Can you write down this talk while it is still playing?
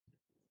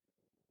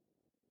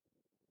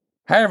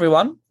Hi,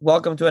 everyone.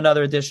 Welcome to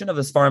another edition of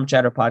the Sfarim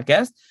Chatter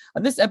podcast.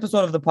 On this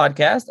episode of the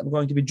podcast, I'm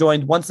going to be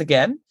joined once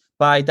again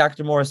by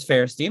Dr. Morris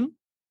Fairstein,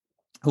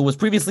 who was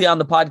previously on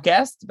the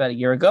podcast about a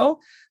year ago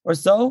or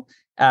so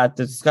to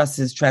discuss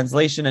his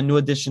translation and new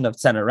edition of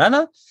Tzena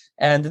Rena.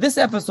 And this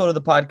episode of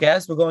the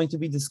podcast, we're going to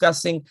be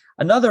discussing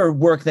another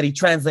work that he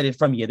translated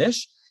from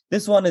Yiddish.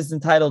 This one is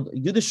entitled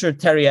Yiddischer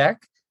Teriach,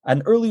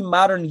 an early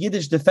modern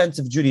Yiddish defense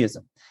of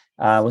Judaism.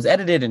 Was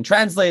edited and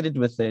translated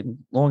with a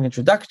long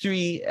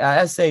introductory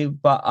essay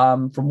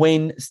from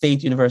Wayne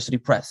State University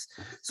Press.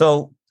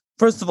 So,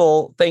 first of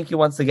all, thank you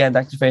once again,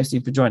 Dr.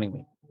 Fairstein, for joining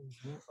me.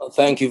 Well,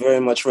 thank you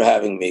very much for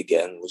having me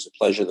again. It was a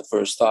pleasure the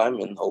first time,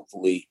 and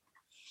hopefully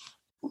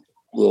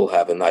we'll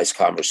have a nice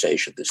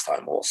conversation this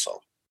time also.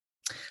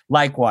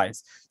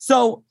 Likewise.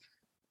 So,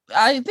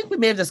 I think we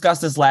may have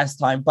discussed this last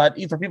time, but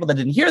for people that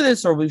didn't hear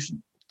this, or we should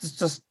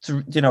just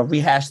to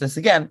rehash this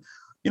again.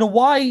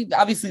 Why,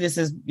 obviously this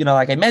is,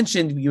 like I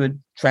mentioned, you had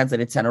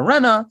translated Tzena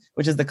Rena,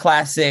 which is the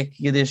classic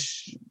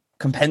Yiddish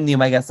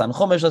compendium, I guess, on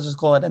Chumash, let's just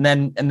call it. And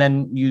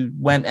then you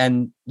went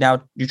and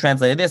now you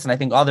translated this, and I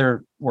think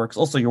other works.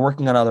 Also, you're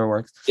working on other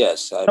works.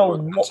 Yes, I've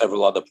worked on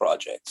several other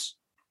projects.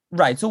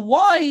 Right. So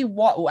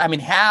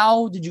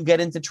how did you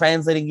get into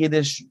translating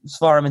Yiddish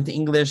Sfarim into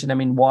English?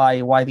 And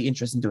why the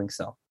interest in doing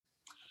so?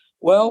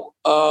 Well,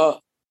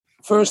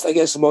 first, I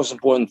guess the most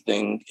important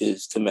thing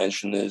is to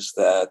mention is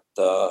that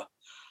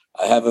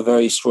I have a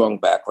very strong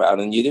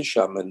background in Yiddish.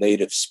 I'm a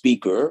native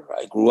speaker.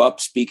 I grew up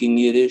speaking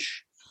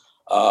Yiddish.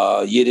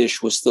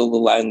 Yiddish was still the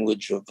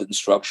language of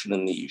instruction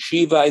in the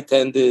yeshiva I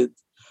attended.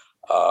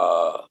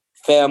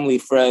 Family,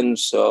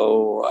 friends,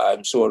 so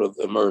I'm sort of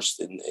immersed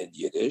in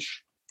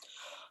Yiddish.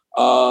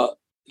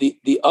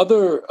 The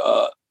other,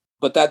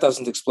 but that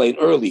doesn't explain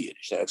early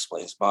Yiddish. That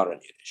explains modern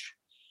Yiddish.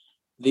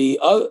 The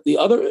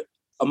other,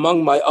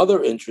 among my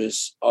other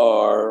interests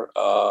are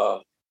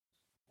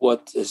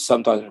what is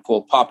sometimes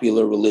called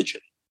popular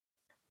religion.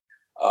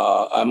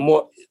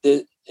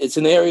 It's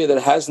an area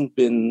that hasn't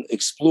been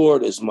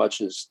explored as much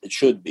as it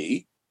should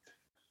be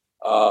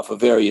for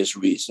various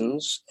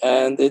reasons,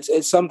 and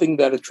it's something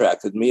that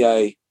attracted me.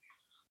 I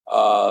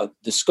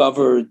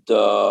discovered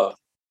a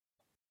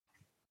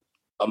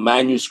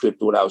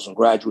manuscript when I was in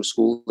graduate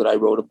school that I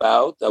wrote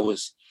about that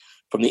was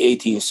from the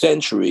 18th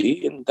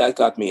century, and that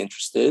got me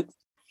interested.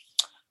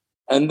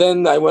 And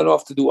then I went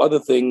off to do other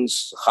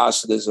things,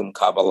 Hasidism,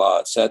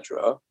 Kabbalah,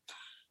 etc.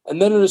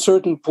 And then at a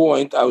certain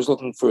point, I was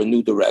looking for a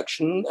new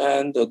direction.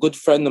 And a good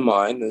friend of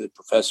mine, a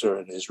professor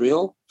in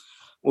Israel,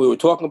 we were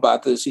talking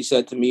about this. He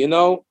said to me,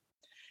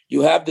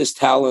 you have this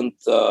talent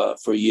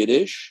for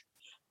Yiddish,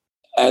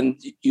 and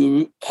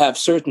you have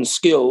certain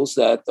skills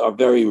that are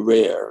very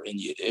rare in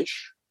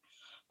Yiddish.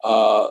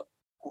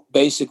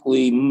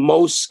 Basically,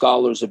 most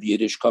scholars of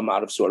Yiddish come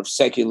out of sort of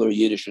secular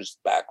Yiddishist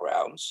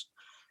backgrounds.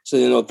 So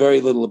they know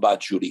very little about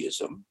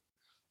Judaism.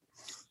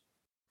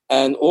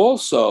 And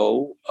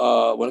also,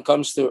 when it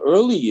comes to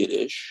early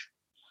Yiddish,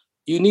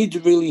 you need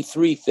really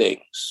three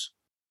things.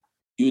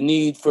 You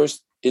need,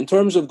 first, in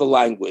terms of the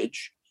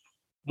language,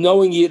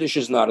 knowing Yiddish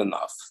is not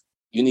enough.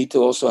 You need to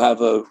also have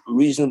a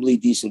reasonably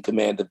decent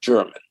command of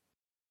German.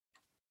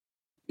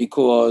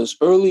 Because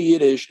early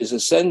Yiddish is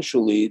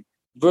essentially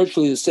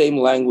virtually the same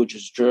language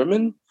as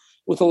German,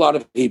 with a lot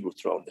of Hebrew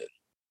thrown in.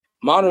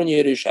 Modern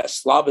Yiddish has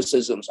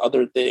Slavicisms,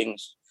 other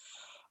things.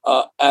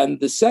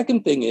 And the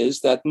second thing is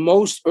that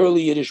most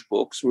early Yiddish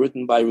books were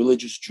written by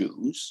religious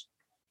Jews.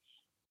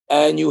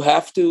 And you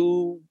have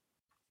to,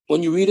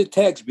 when you read a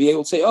text, be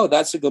able to say, oh,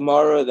 that's a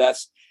Gemara,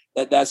 that's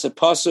a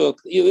Pasuk.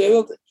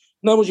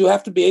 In other words, you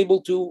have to be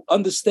able to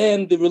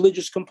understand the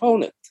religious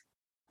component.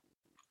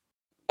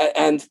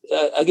 And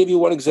I'll give you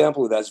one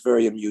example that's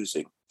very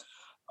amusing.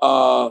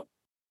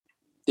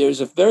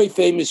 There's a very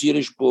famous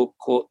Yiddish book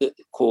called the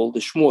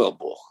Shmuel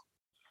Book,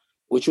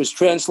 which was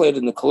translated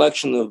in the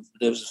collection of,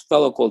 there's a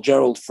fellow called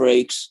Gerald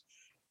Frakes,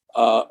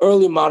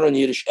 early modern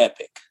Yiddish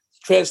epic,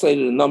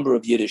 translated a number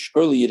of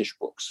early Yiddish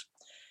books.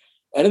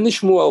 And in the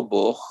Shmuel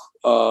Book,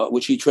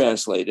 which he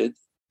translated,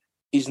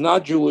 he's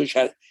not Jewish,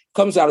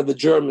 comes out of the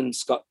German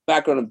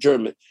background of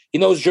German. He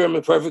knows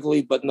German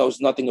perfectly, but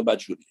knows nothing about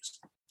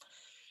Judaism.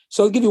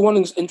 So I'll give you one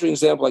interesting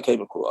example I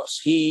came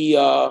across.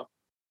 There's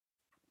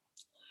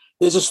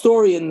a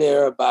story in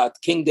there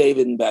about King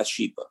David and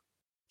Bathsheba.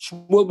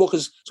 Shmuel book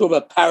is sort of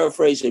a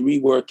paraphrase, a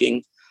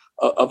reworking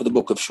of the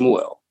book of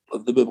Shmuel,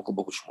 of the biblical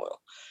book of Shmuel.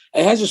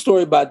 It has a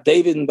story about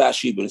David and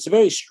Bathsheba. It's a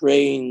very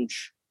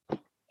strange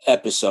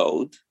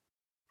episode.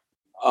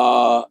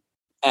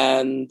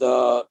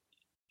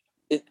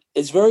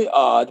 It's very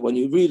odd when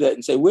you read it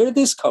and say, where did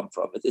this come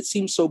from? It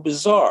seems so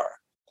bizarre.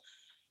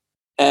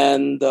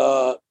 And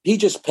he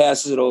just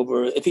passes it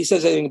over. If he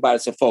says anything about it,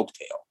 it's a folk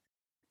tale.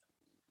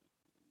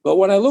 But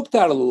when I looked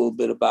at a little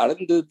bit about it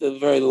and did a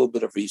very little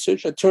bit of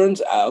research, it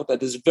turns out that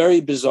this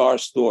very bizarre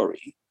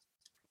story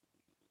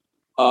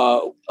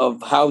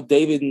of how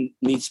David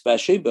meets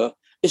Bathsheba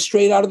is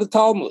straight out of the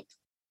Talmud.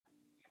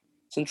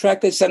 It's in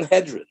Tractate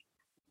Sanhedrin.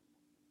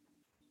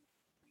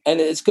 And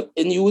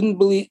you wouldn't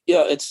believe,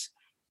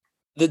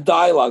 the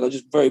dialogue,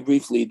 just very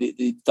briefly,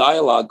 the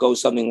dialogue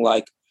goes something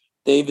like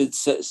David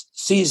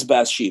sees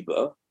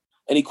Bathsheba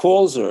and he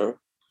calls her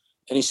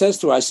and he says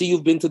to her, I see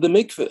you've been to the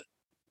mikveh.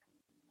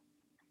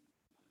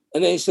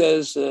 And then he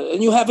says,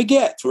 and you have a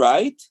get,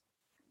 right?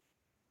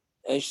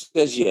 And she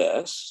says,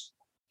 yes.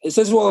 He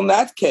says, well, in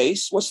that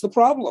case, what's the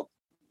problem?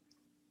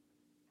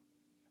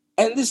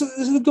 And this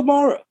is the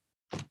Gemara.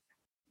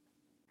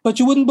 But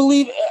you wouldn't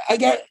believe,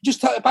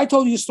 if I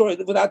told you a story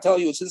without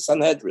telling you it's in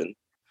Sanhedrin,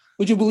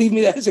 would you believe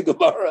me that it's a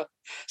Gemara?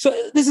 So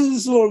this is a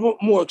sort of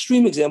more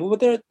extreme example,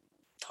 but there are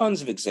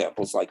tons of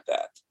examples like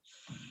that.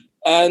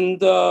 And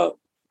there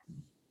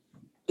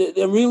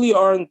really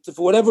aren't,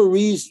 for whatever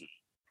reason,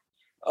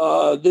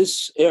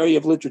 this area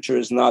of literature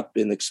has not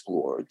been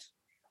explored.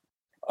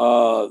 There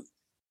are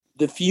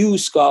very few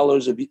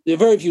scholars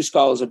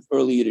of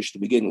early Yiddish to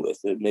begin with,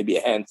 maybe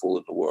a handful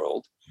in the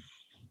world.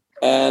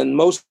 And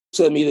most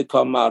of them either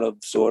come out of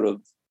sort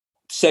of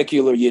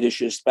secular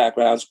Yiddishist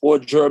backgrounds or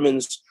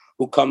Germans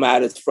who come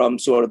at it from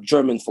sort of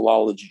German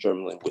philology,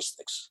 German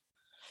linguistics.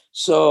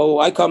 So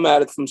I come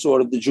at it from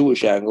sort of the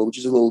Jewish angle, which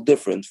is a little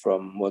different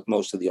from what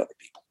most of the other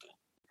people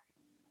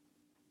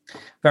do.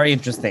 Very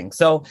interesting.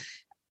 So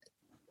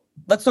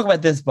let's talk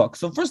about this book.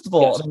 So first of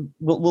all, yes,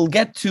 we'll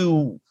get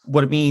to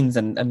what it means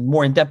and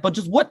more in depth, but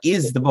just what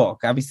is the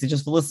book? Obviously,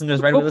 just for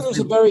listeners, right? The book is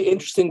a very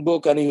interesting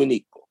book and a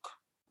unique book.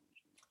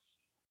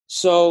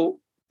 So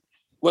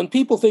when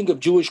people think of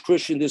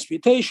Jewish-Christian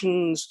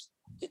disputations,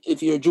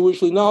 if you're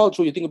Jewishly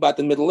knowledgeable, you think about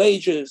the Middle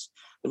Ages,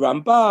 the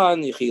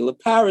Ramban, Yechiel of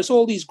Paris,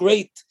 all these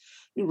great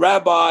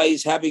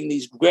rabbis having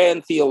these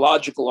grand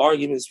theological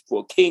arguments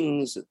before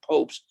kings and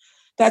popes.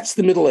 That's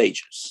the Middle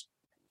Ages.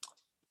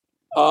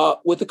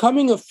 With the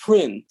coming of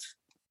print,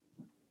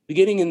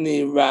 beginning in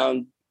the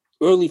around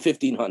early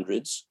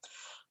 1500s,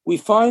 we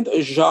find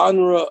a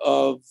genre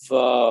of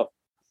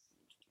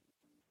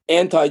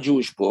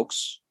anti-Jewish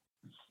books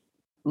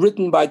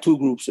written by two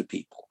groups of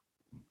people.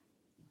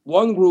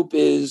 One group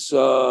is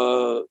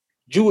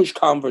Jewish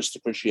converts to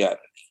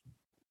Christianity,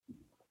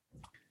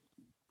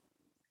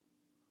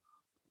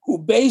 who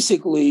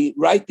basically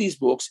write these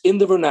books in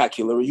the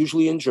vernacular,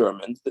 usually in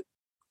German,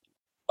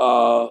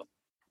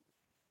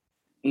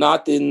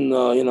 not in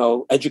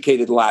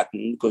educated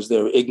Latin, because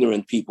they're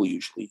ignorant people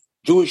usually,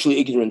 Jewishly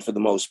ignorant for the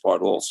most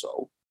part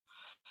also,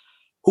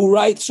 who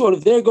write sort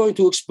of, they're going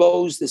to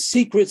expose the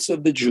secrets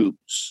of the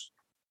Jews.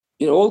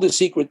 All the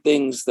secret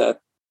things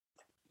that,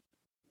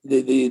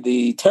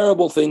 the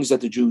terrible things that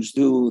the Jews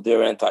do,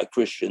 their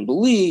anti-Christian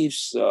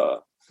beliefs,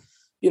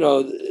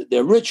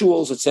 their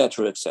rituals,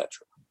 etc., etc.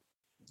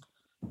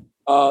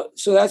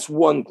 So that's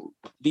one group.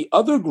 The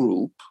other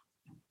group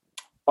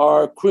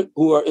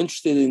who are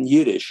interested in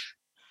Yiddish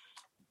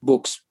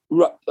books,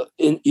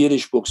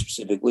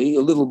 specifically,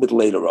 a little bit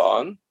later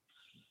on,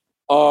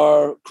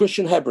 are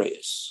Christian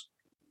Hebraists.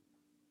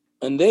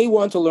 And they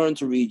want to learn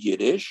to read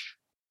Yiddish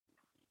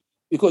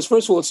because,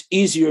 first of all, it's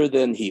easier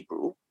than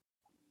Hebrew.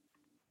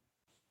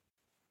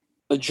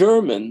 A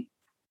German,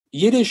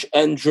 Yiddish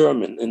and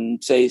German in,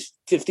 say,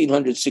 1500,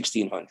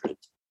 1600,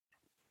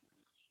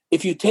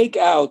 if you take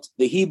out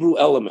the Hebrew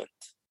element,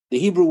 the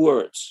Hebrew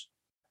words,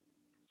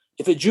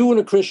 if a Jew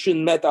and a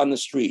Christian met on the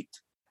street,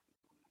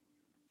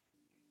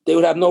 they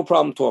would have no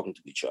problem talking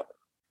to each other.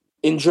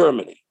 In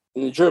Germany,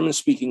 in the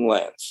German-speaking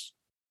lands,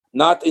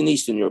 not in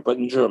Eastern Europe, but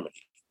in Germany.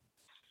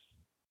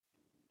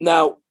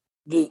 Now,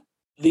 the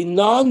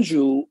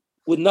non-Jew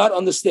would not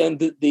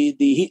understand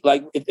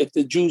like if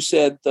the Jew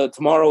said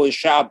tomorrow is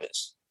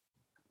Shabbos,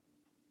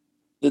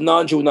 the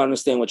non-Jew would not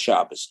understand what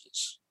Shabbos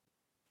is.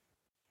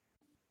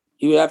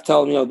 He would have to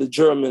tell him, the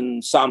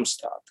German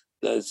Samstag,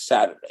 the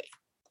Saturday.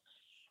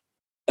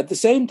 At the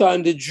same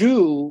time, the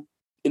Jew,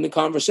 in the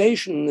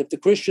conversation, if the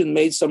Christian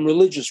made some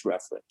religious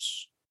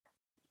reference,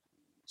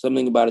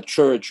 something about a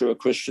church or a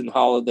Christian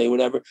holiday,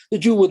 whatever, the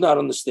Jew would not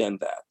understand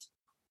that.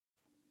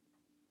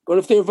 But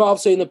if they're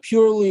involved, say, in a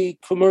purely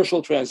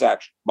commercial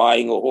transaction,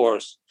 buying a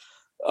horse,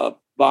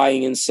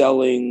 buying and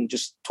selling,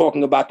 just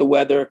talking about the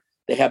weather,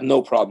 they have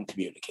no problem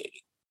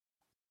communicating.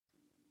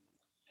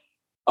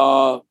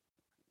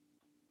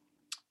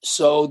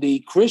 So the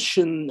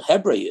Christian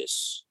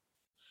Hebraists,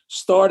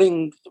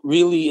 starting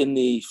really in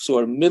the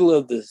sort of middle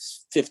of the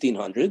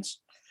 1500s,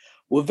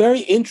 were very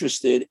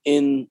interested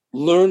in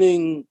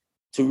learning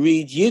to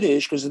read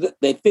Yiddish because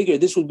they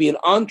figured this would be an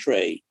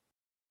entree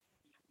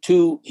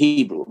to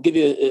Hebrew. I'll give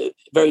you a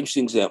very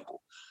interesting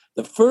example.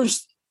 The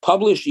first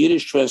published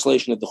Yiddish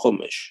translation of the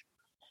Chumash,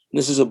 and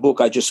this is a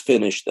book I just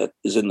finished that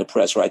is in the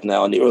press right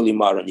now, in the early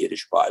modern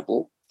Yiddish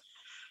Bible,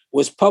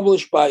 was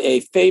published by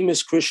a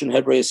famous Christian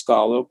Hebraic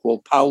scholar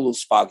called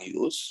Paulus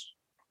Fagius,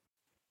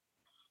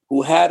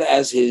 who had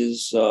as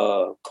his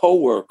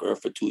co-worker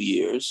for 2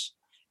 years,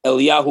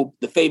 Eliyahu,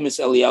 the famous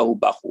Eliyahu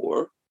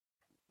Bachur.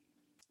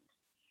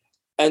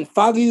 And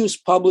Fagius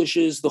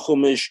publishes the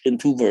Chumash in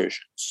 2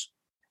 versions.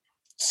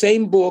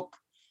 Same book,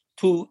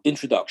 2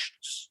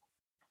 introductions.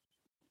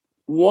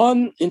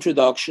 One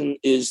introduction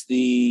is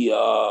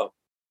for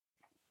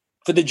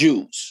the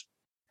Jews.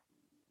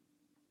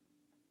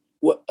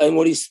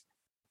 What he's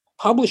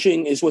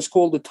publishing is what's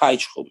called the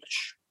Taich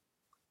Chumash.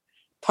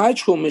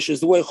 Taich Chumash is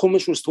the way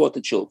Chumash was taught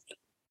to children.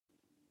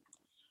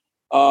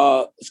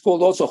 It's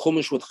called also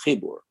Chumash with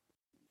Chibur.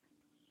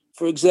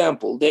 For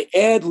example, they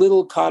add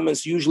little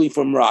comments usually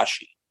from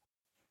Rashi.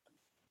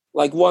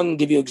 Like one,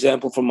 give you an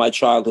example from my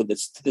childhood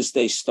that's to this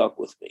day stuck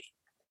with me.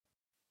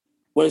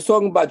 When it's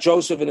talking about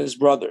Joseph and his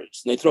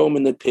brothers, and they throw him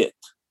in the pit,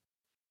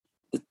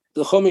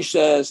 the Chumash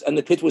says, and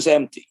the pit was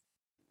empty.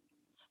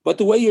 But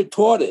the way you're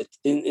taught it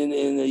in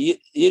a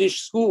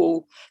Yiddish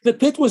school, the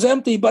pit was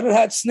empty, but it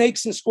had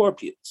snakes and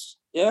scorpions.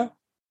 Yeah.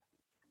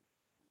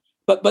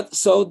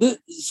 So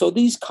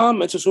these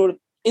comments are sort of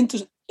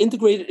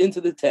integrated into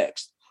the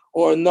text.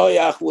 Or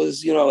Noach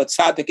was, a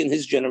tzaddik in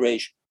his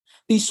generation.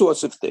 These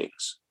sorts of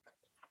things.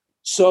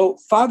 So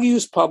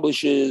Fagius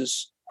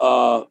publishes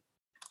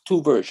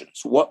two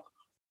versions. What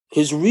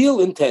his real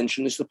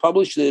intention is to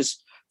publish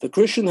this for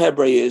Christian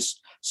Hebraists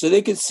so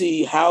they could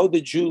see how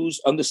the Jews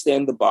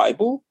understand the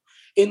Bible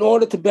in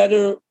order to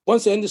better,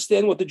 once they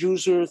understand what the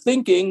Jews are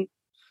thinking,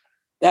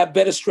 they have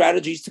better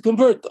strategies to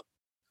convert them.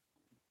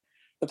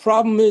 The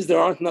problem is there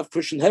aren't enough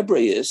Christian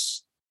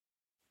Hebraists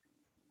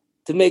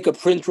to make a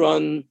print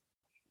run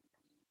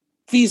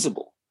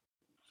feasible.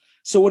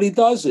 So what he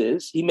does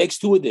is he makes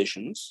two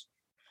editions.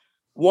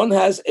 One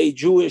has a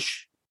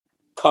Jewish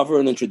cover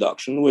and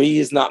introduction where he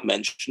is not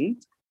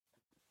mentioned.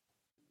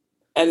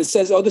 And it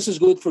says, this is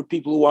good for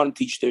people who want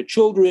to teach their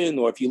children,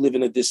 or if you live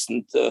in a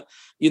distant,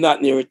 you're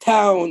not near a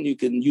town, you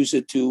can use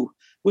it to,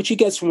 which he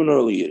gets from an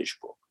early Yiddish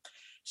book.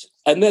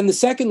 And then the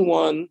second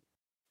one,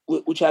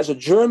 which has a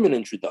German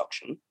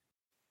introduction,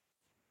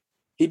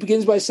 he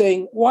begins by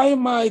saying, why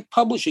am I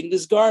publishing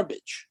this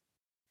garbage?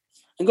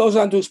 And goes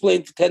on to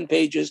explain for 10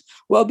 pages,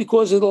 well,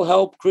 because it'll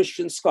help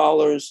Christian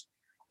scholars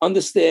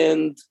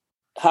understand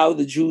how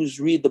the Jews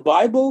read the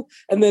Bible,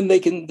 and then they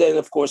can then,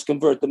 of course,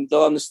 convert them.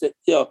 They'll understand,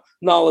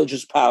 knowledge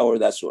is power,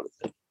 that sort of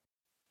thing.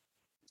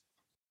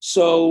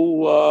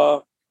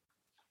 So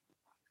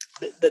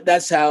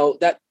that's how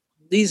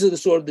these are the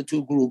sort of the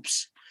two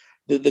groups,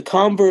 the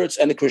converts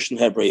and the Christian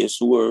Hebraists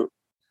who were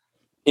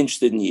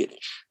interested in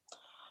Yiddish,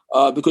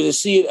 because they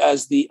see it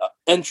as the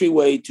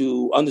entryway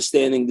to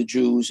understanding the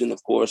Jews. And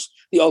of course,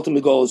 the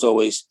ultimate goal is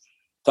always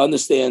to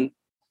understand,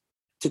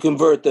 to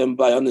convert them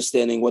by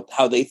understanding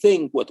how they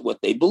think,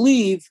 what they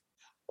believe,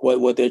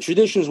 what their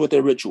traditions, what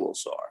their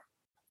rituals are.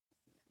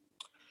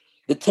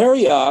 The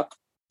Teriach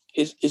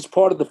is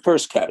part of the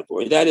first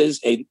category. That is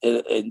a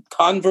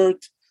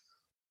convert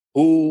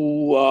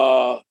who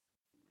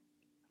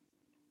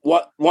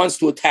wants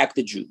to attack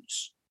the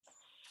Jews.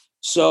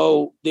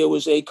 So there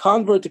was a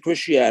convert to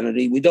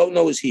Christianity. We don't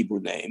know his Hebrew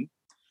name.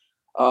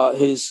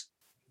 His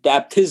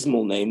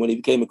baptismal name when he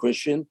became a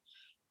Christian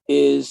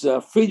is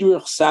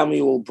Friedrich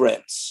Samuel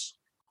Brenz.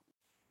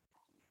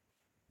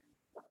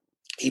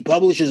 He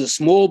publishes a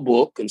small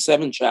book in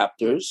 7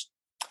 chapters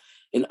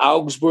in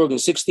Augsburg in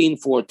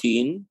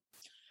 1614,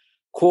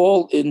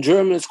 in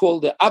German it's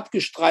called the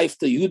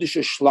Abgestreifte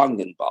Jüdische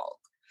Schlangenbalg,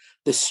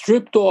 the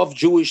stripped off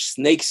Jewish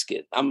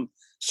snakeskin. I'm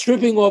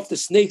stripping off the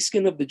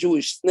snakeskin of the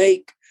Jewish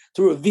snake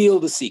to reveal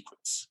the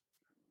secrets.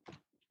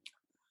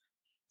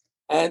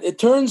 And it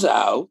turns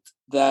out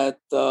that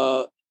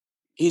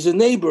he's a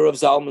neighbor of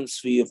Zalman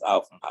Tzvi of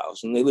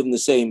Aufenhaus, and they live in the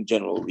same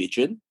general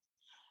region.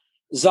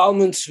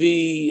 Zalman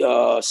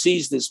Tzvi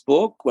sees this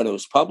book when it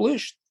was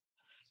published,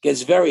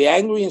 gets very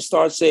angry and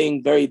starts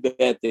saying very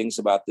bad things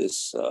about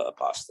this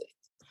apostate,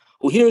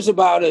 who hears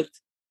about it.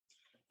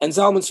 And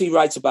Zalman Tzvi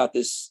writes about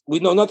this. We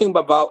know nothing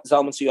about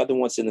Zalman Tzvi other than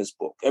what's in his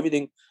book,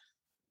 everything,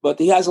 but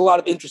he has a lot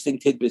of interesting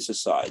tidbits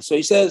aside. So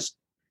he says,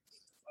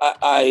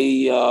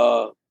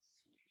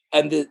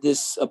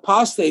 this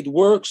apostate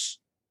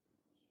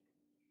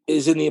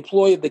is in the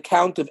employ of the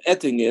Count of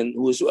Ettingen,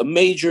 who is a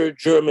major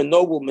German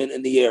nobleman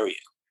in the area.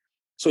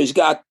 So he's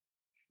got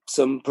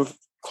some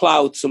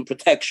clout, some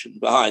protection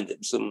behind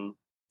him.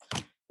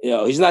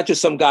 He's not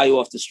just some guy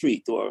off the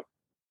street, or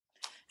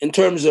in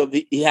terms of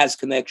he has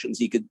connections,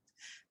 he could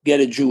get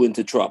a Jew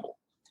into trouble.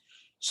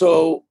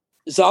 So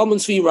Zalman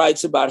Tzvi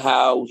writes about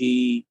how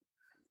he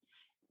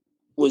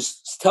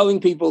was telling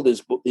people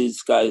this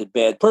guy is a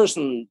bad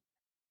person,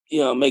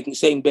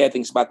 saying bad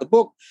things about the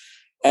book.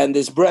 And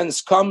this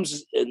Brenz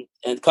comes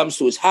and comes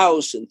to his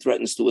house and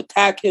threatens to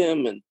attack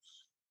him. And,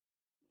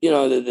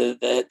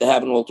 they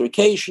have an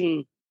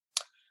altercation.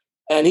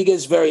 And he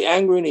gets very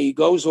angry and he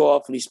goes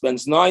off and he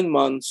spends 9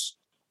 months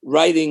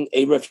writing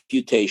a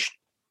refutation.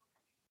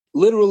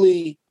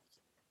 Literally,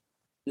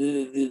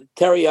 the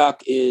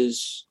Teriach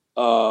is,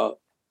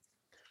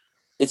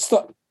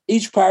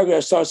 each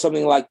paragraph starts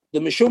something like, the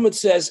Meshumit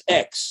says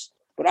X,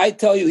 but I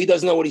tell you he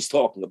doesn't know what he's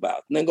talking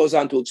about. And then goes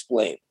on to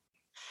explain.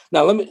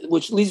 Now,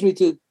 which leads me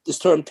to this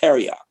term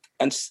Teriach.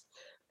 And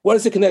what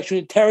is the connection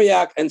between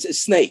Teriach and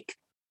snake?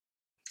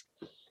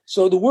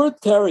 So the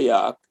word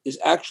Teriach is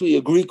actually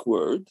a Greek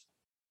word,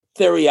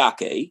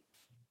 Theriake,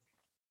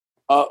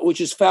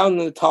 which is found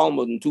in the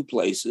Talmud in 2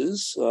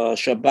 places,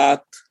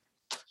 Shabbat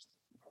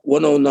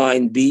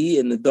 109b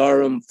and the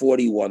Nedarim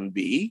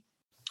 41b.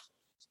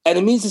 And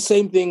it means the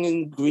same thing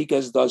in Greek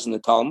as it does in the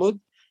Talmud.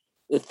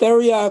 The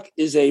theriac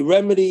is a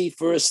remedy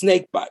for a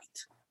snake bite.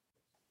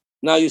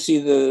 Now you see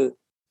the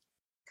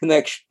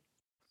connection.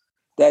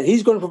 That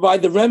he's going to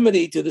provide the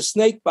remedy to the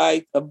snake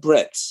bite of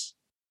Bretz.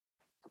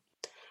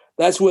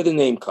 That's where the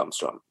name comes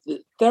from.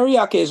 The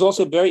theriac is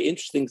also a very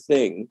interesting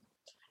thing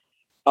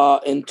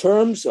in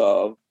terms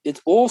of it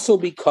also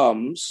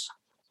becomes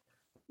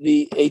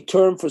a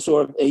term for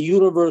sort of a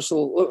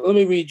universal. Let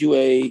me read you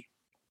a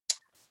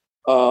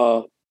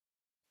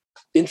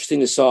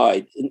interesting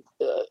aside,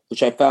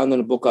 which I found in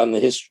a book on the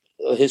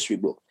history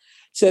book.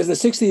 It says in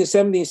the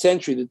 16th and 17th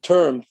century, the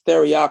term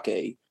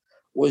theriake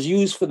was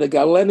used for the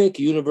Galenic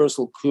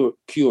universal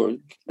cure.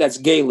 That's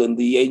Galen,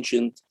 the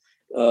ancient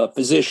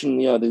physician,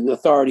 the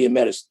authority in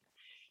medicine,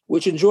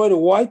 which enjoyed a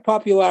wide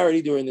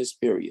popularity during this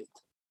period.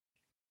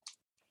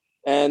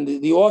 And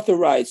the author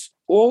writes,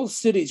 all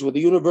cities with a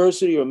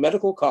university or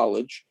medical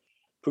college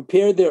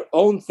prepared their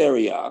own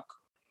theriac,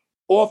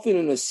 often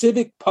in a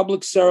civic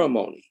public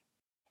ceremony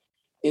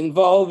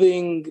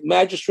involving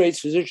magistrates,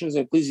 physicians,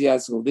 and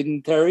ecclesiastical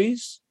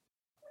dignitaries.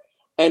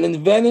 And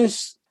in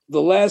Venice,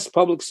 the last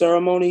public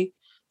ceremony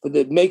for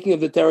the making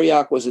of the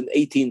theriac was in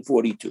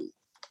 1842.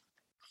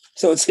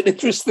 So it's an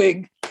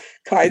interesting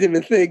kind of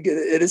a thing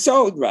in its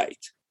own right.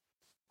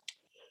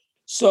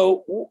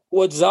 So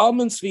what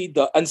Zalman Tzvi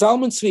does, and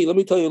Zalman Tzvi, let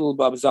me tell you a little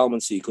about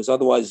Zalman Tzvi, because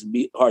otherwise it'd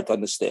be hard to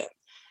understand.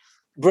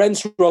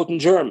 Brenz wrote in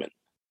German.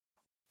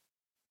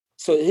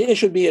 So here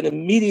should be an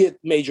immediate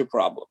major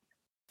problem.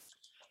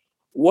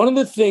 One of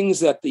the things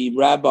that the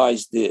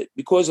rabbis did,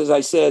 because as I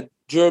said,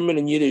 German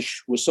and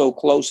Yiddish were so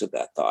close at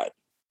that time,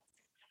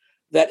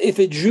 that if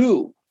a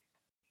Jew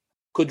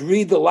could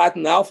read the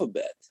Latin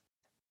alphabet,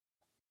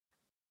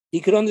 he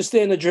could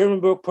understand the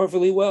German book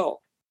perfectly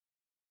well.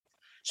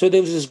 So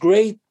there was this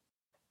great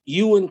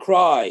hue and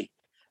cry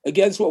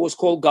against what was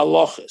called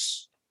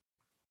Galochis,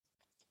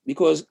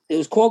 because it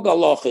was called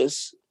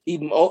Galochis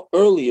even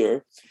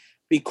earlier,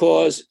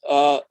 because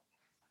of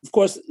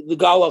course the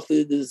Galoch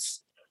is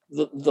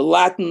the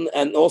Latin,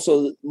 and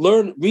also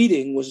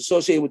reading was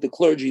associated with the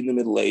clergy in the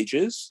Middle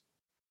Ages.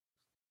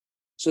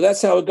 So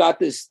that's how it got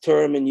this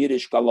term in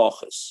Yiddish,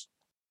 Galochis,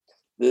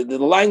 the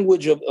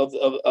language of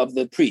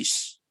the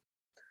priests.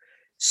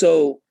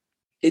 So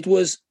it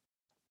was,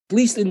 at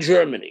least in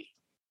Germany,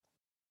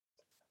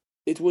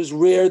 it was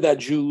rare that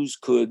Jews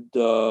could,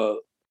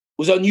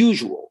 was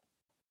unusual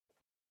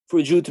for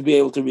a Jew to be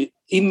able to read,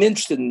 even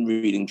interested in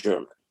reading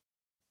German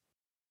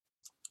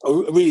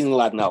or reading the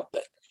Latin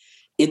alphabet.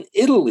 In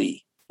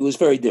Italy, it was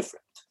very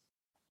different.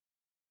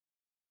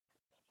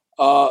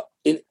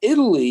 In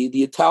Italy,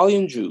 the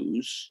Italian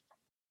Jews,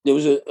 there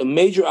was a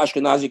major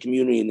Ashkenazi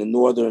community in the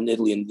northern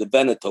Italy, in the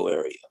Veneto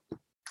area.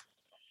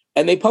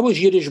 And they published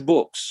Yiddish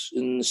books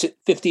in the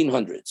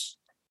 1500s.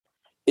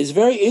 It's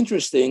very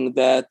interesting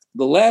that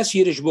the last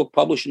Yiddish book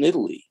published in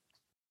Italy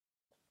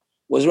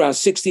was around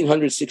 1600,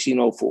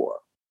 1604.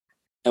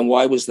 And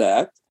why was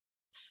that?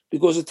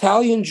 Because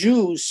Italian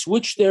Jews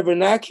switched their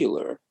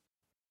vernacular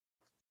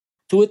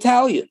to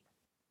Italian.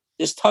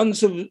 There's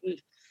tons of,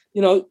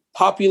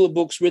 popular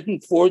books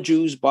written for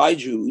Jews by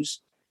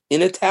Jews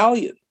in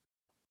Italian.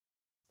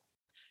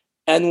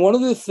 And one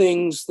of the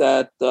things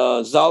that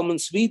Zalman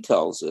Tzvi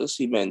tells us,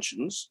 he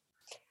mentions,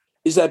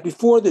 is that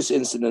before this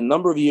incident, a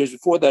number of years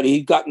before that,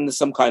 he'd gotten into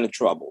some kind of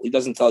trouble. He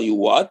doesn't tell you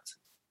what,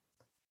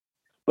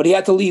 but he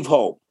had to leave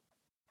home.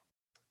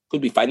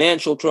 Could be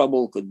financial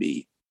trouble, could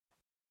be.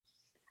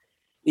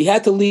 He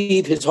had to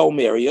leave his home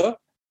area,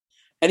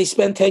 and he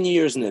spent 10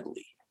 years in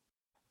Italy.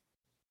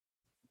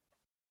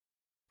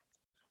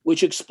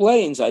 Which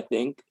explains, I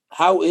think,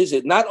 how is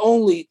it, not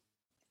only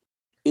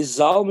is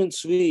Zalman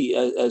Tzvi,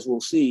 as we'll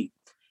see,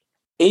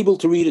 able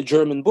to read a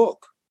German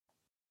book,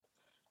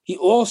 he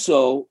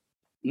also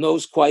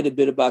knows quite a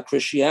bit about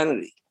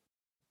Christianity.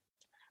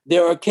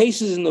 There are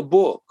cases in the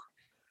book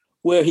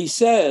where he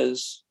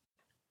says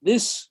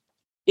this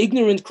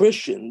ignorant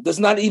Christian does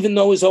not even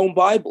know his own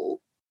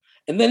Bible,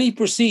 and then he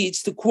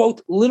proceeds to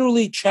quote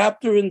literally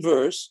chapter and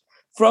verse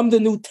from the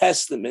New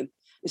Testament.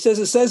 It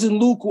says in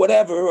Luke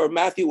whatever, or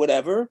Matthew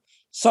whatever,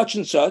 such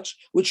and such,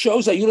 which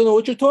shows that you don't know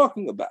what you're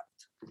talking about.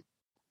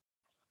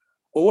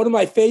 Or one of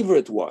my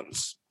favorite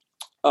ones,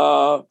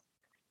 the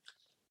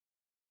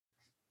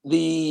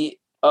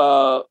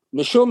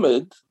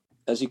Meshumad,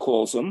 as he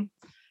calls him,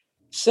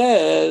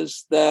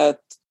 says that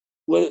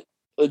when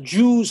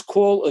Jews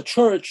call a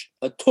church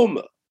a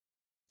tumah,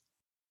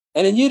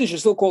 and in Yiddish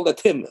it's still called a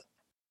timah.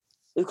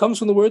 It comes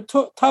from the word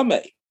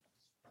tameh,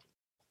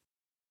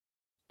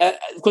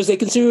 because they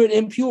consider it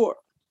impure.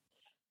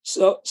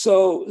 So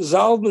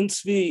Zalman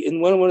Tzvi,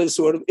 in one of his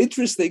sort of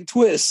interesting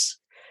twists,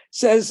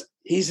 says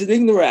he's an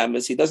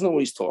ignoramus. He doesn't know what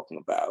he's talking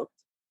about.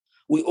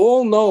 We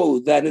all know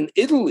that in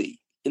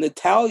Italy, in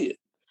Italian,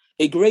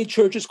 a great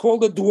church is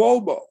called a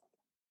Duomo.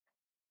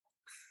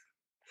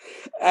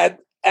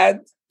 And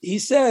he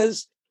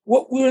says,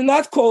 what we're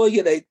not calling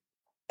it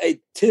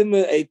a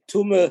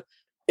tumah.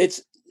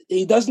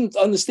 He doesn't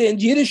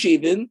understand Yiddish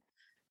even.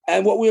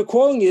 And what we're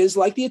calling is,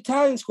 like the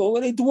Italians call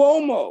it, a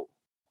Duomo.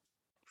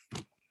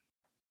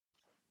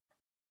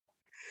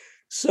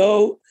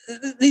 So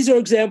these are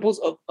examples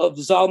of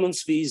Zalman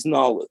Tzvi's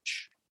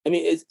knowledge. I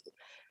mean,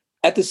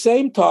 at the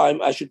same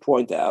time, I should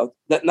point out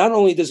that not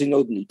only does he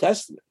know the New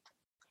Testament,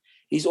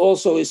 he's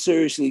also a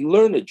seriously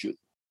learned Jew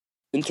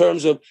in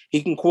terms of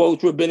he can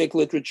quote rabbinic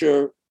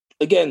literature.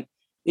 Again,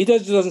 he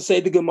doesn't say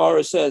the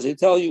Gemara says. He'll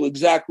tell you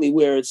exactly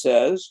where it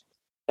says,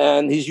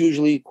 and he's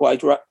usually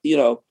quite right. He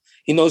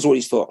knows what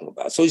he's talking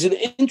about. So he's an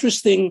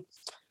interesting,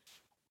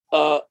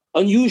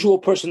 unusual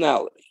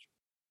personality.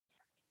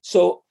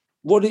 So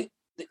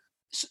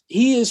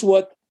he is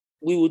what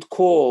we would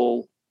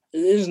call,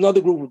 there's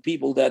another group of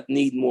people that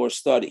need more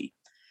study,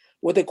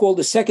 what they call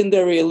the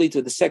secondary elite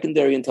or the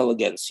secondary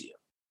intelligentsia.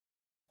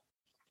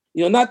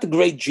 Not the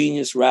great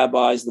genius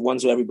rabbis, the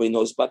ones who everybody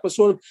knows about, but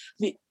sort of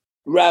the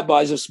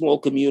rabbis of small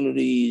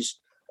communities,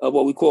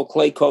 what we call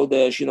Klei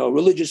Kodesh,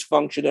 religious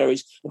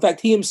functionaries. In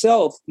fact, he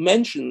himself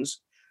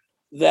mentions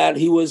that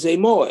he was a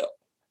Moel.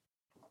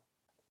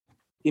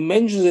 He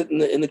mentions it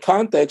in the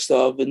context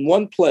of, in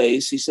one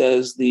place, he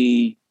says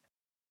the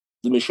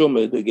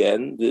Meshumad,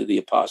 again, the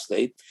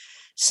apostate,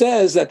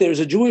 says that there's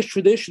a Jewish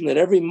tradition that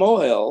every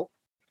Moel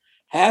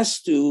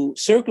has to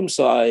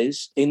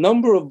circumcise a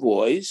number of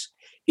boys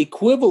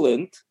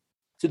equivalent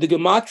to the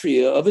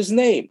gematria of his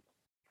name.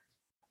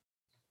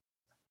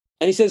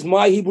 And he says,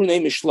 my Hebrew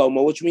name is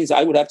Shlomo, which means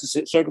I would have to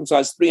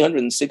circumcise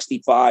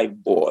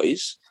 365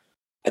 boys.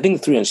 I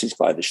think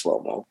 365 is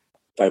Shlomo,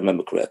 if I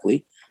remember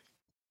correctly.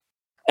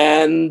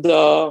 And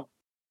is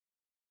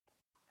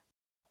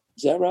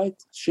that right?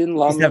 Shin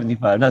Lam?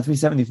 375, not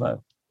 375.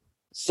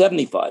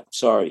 75,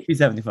 sorry.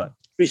 375.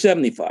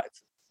 375.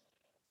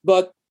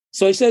 But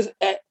so he says,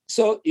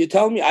 so you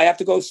tell me I have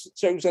to go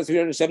circumcise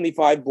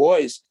 375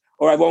 boys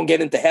or I won't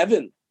get into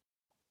heaven.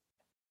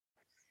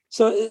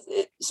 So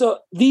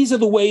these are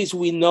the ways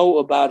we know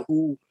about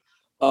who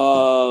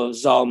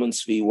Zalman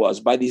Tzvi was,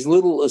 by these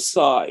little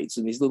asides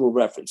and these little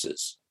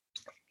references.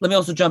 Let me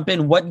also jump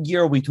in. What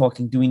year are we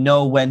talking? Do we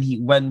know when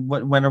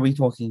are we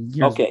talking?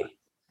 Years Okay.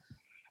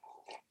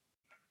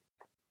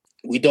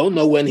 We don't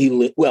know when he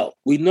lived. Well,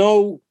 we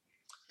know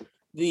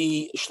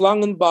the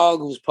Schlangenbad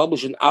was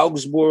published in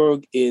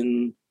Augsburg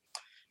in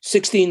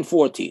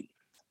 1614.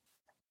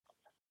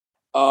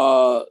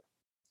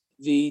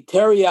 The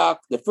Teriach,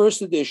 the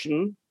first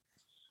edition,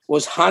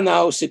 was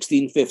Hanau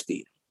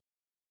 1615.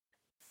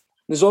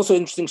 There's also an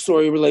interesting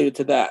story related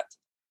to that.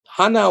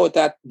 Hanau, at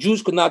that,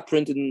 Jews could not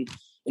print in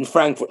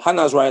Frankfurt.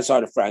 Hanau's right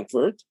outside of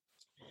Frankfurt.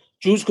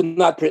 Jews could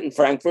not print in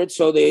Frankfurt,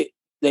 so they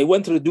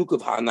went to the Duke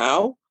of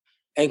Hanau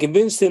and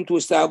convinced him to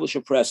establish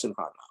a press in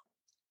Hanau.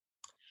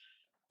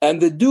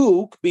 And the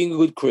Duke, being a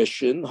good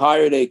Christian,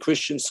 hired a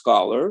Christian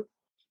scholar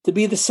to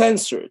be the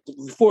censor.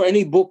 Before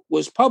any book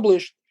was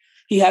published,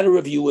 he had to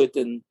review it,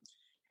 and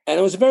it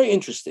was very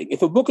interesting.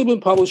 If a book had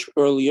been published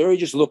earlier, he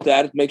just looked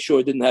at it, make sure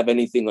it didn't have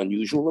anything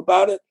unusual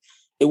about it.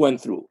 It went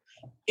through.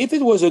 If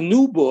it was a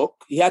new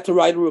book, he had to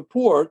write a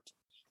report.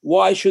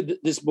 Why should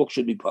this book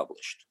be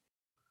published?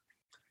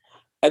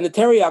 And the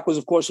Teriach was,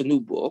 of course, a new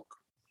book,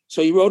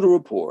 so he wrote a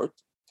report.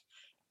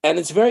 And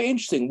it's very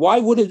interesting. Why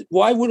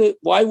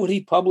would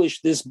he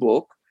publish this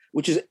book,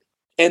 which is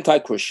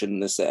anti-Christian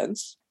in a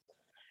sense?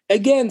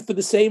 Again, for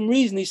the same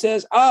reason. He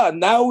says,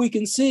 now we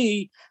can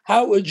see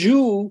how a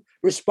Jew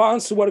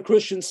responds to what a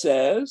Christian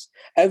says,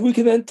 and we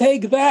can then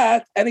take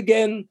that and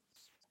again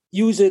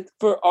use it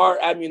for our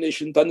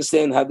ammunition to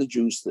understand how the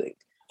Jews think.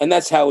 And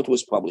that's how it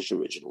was published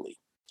originally.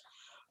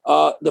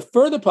 The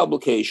further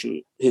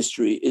publication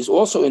history is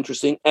also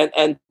interesting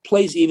and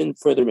plays even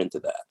further into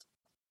that.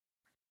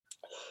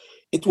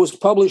 It was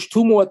published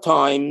 2 more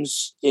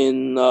times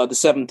in the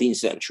 17th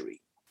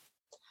century.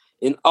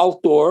 In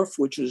Altdorf,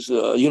 which is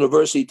a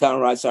university town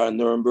right outside of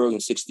Nuremberg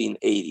in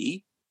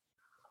 1680,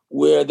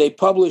 where they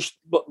published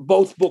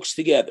both books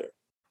together.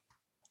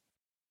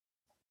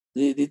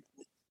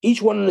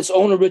 Each one in its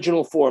own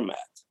original format.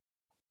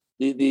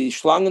 The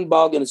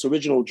Schlangenbad in its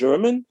original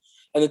German,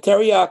 and the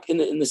Teriach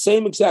in the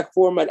same exact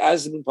format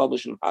as had been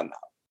published in Hanau.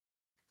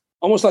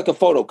 Almost like a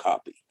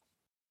photocopy.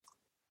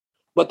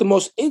 But the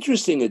most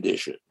interesting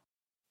edition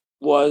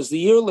was the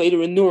year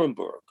later in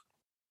Nuremberg.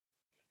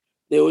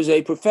 There was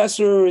a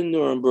professor in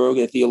Nuremberg,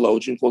 a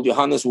theologian called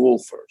Johannes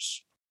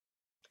Wolfers.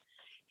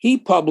 He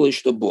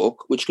published a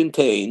book which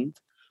contained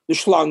the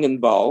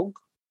Schlangenbad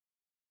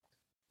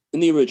in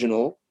the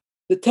original,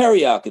 the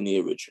Teriach in the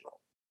original,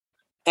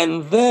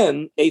 and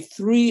then a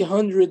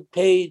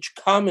 300-page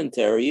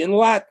commentary in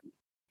Latin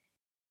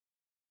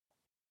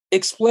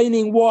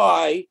explaining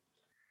why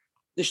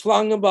the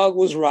Schlangenbad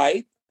was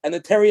right and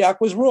the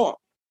Teriach was wrong.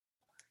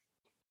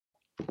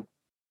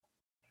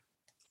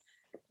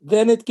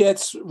 Then it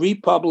gets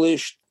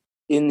republished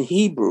in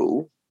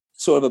Hebrew,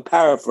 sort of a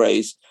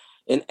paraphrase,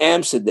 in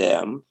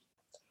Amsterdam,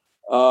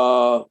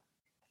 and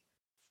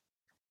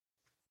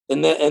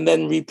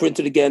then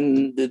reprinted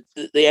again.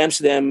 The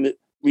Amsterdam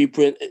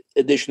reprint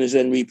edition is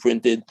then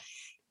reprinted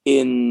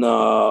in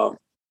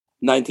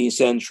 19th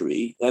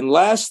century. And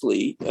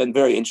lastly, and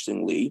very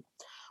interestingly,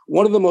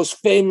 one of the most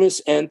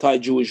famous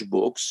anti-Jewish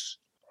books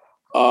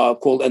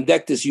called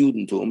Entdecktes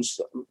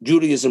Judentums,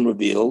 Judaism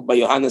Revealed, by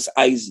Johannes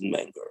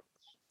Eisenmenger.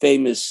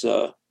 famous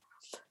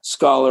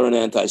scholar and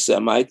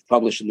anti-Semite,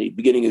 published in the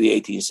beginning of the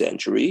 18th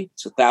century.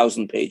 It's a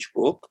 1,000-page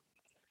book.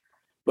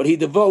 But he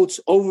devotes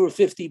over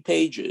 50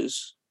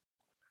 pages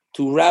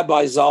to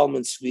Rabbi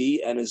Zalman Tzvi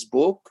and his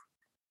book,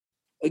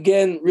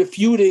 again,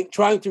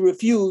 trying to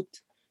refute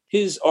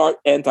his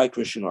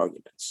anti-Christian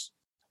arguments.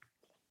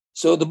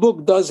 So the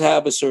book does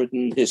have a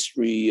certain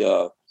history,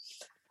 a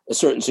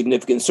certain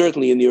significance,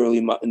 certainly in the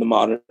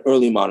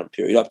early modern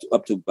period,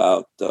 up to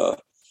about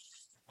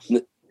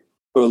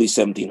early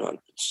 1700s.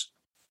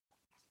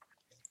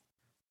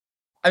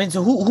 I mean,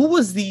 so who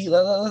was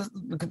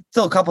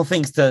still a couple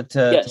things to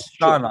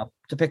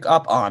pick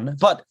up on,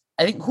 but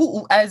I think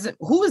who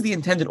was the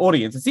intended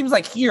audience? It seems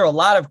like here a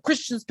lot of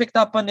Christians picked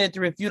up on it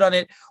to refute on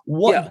it.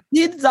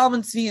 Did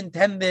Zalman Tzvi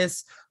intend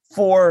this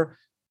for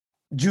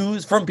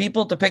Jews, from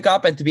people to pick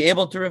up and to be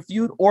able to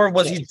refute, or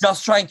was he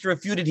just trying to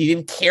refute it? He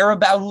didn't care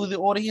about who the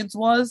audience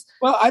was.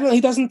 Well, he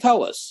doesn't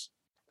tell us.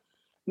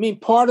 I mean,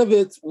 part of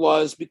it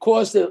was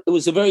because it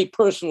was a very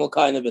personal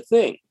kind of a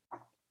thing.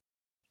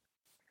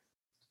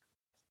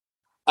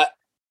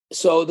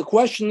 So the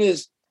question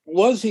is,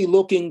 was he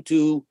looking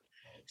to,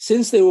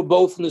 since they were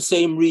both in the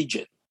same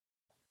region,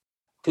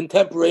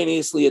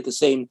 contemporaneously at the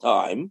same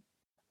time,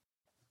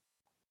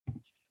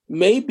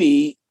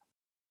 maybe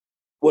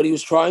what he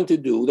was trying to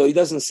do, though he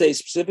doesn't say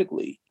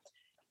specifically,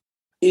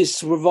 is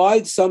to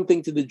provide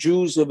something to the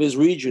Jews of his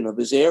region, of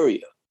his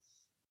area.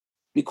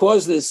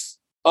 Because this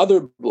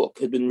other book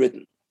had been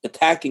written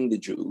attacking the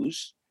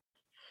Jews,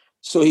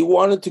 so he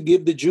wanted to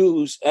give the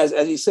Jews, as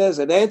he says,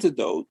 an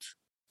antidote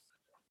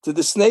to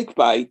the snake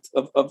bite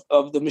of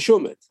the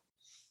Meshumit.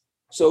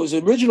 So his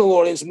original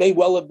audience may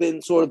well have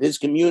been sort of his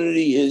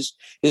community,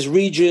 his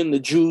region, the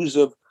Jews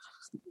of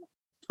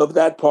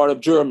that part of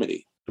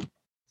Germany.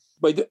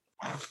 But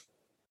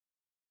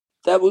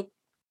that would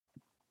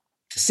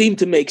seem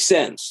to make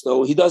sense,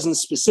 though he doesn't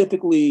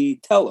specifically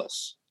tell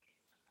us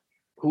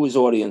who his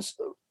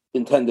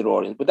intended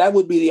audience. But that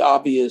would be the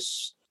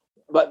obvious,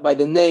 but by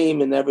the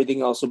name and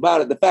everything else about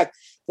it. The fact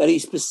that he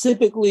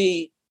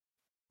specifically,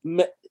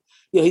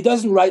 he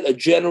doesn't write a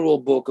general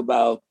book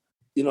about,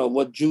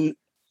 what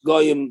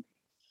Goyim,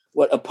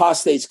 what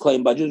apostates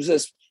claim about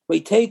Jews. But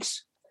he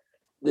takes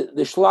the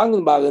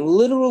Schlangenbach and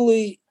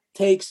literally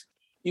takes,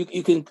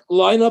 you can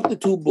line up the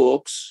two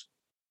books.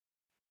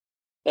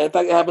 And in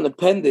fact, I have an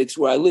appendix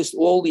where I list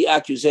all the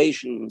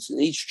accusations in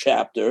each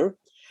chapter,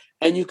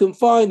 and you can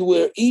find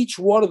where each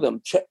one of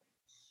them,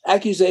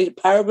 accusation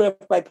paragraph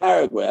by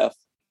paragraph,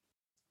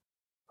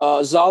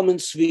 Zalman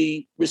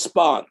Tzvi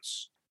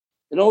responds.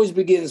 It always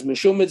begins,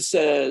 Meshumit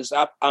says,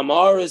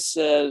 Amaris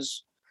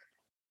says,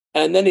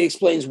 and then he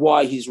explains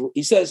why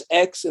he says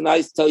X, and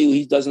I tell you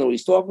he doesn't know what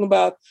he's talking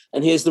about,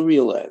 and here's the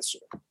real answer.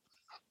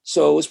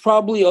 So it was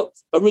probably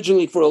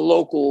originally for a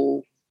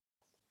local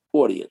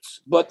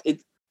audience, but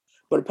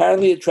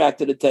apparently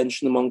attracted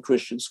attention among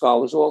Christian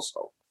scholars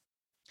also.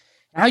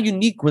 How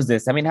unique was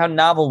this? I mean, how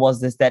novel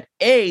was this that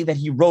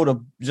he wrote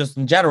just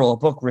in general a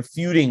book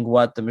refuting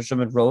what the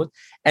Meshumit wrote,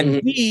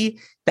 and B,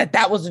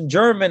 that was in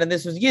German and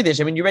this was Yiddish.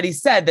 I mean, you already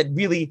said that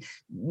really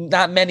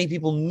not many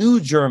people knew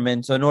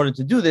German, so in order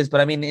to do this,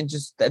 but I mean,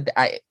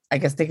 I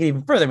guess take it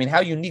even further. I mean, how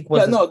unique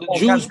was this? No, the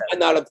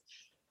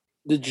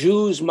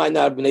Jews might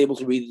not have been able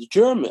to read the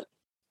German,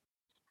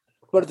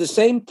 but at the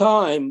same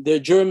time, their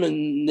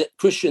German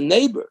Christian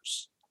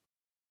neighbors,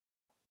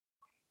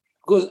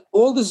 because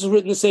all this is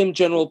written in the same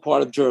general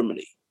part of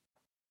Germany.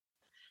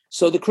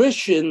 So their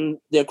Christian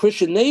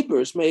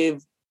neighbors may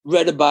have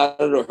read about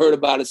it or heard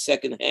about it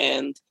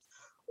secondhand,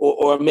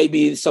 or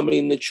maybe somebody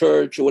in the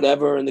church or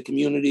whatever in the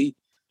community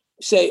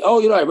say,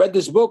 "Oh, I read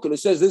this book and it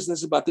says this and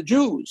this about the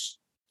Jews."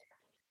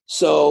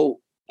 So,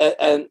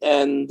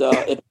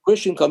 if a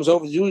Christian comes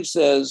over to you and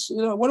says,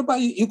 "What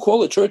about you? You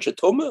call a church a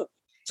tumah?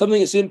 Something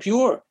that's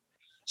impure."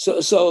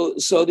 So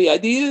the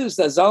idea is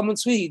that Zalman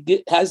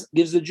Tzvi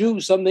gives the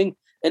Jews something,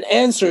 an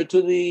answer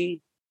to the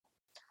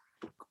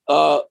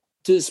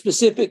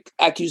specific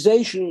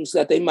accusations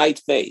that they might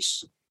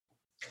face.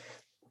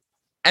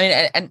 I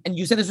mean, and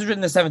you said this was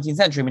written in the 17th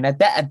century. I mean, at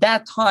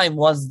that time,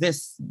 was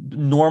this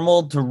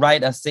normal to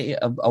write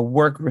a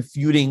work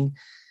refuting,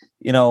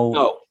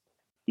 No.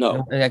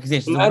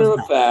 accusations? As a matter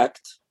of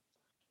fact,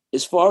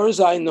 as far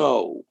as I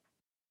know,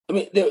 I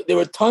mean, there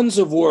were tons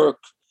of work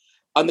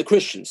on the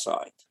Christian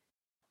side.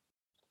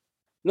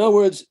 In other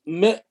words,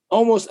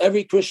 almost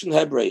every Christian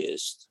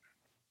Hebraist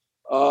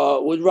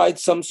would write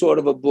some sort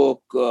of a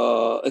book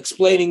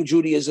explaining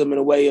Judaism in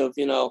a way of,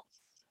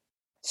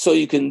 so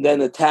you can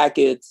then attack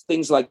it,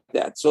 things like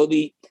that. So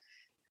the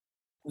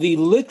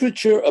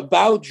literature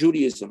about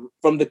Judaism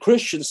from the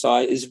Christian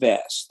side is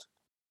vast.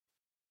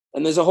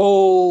 And there's a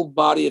whole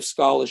body of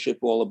scholarship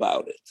all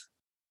about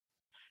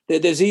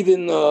it. There's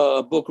even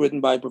a book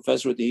written by a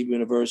professor at the Hebrew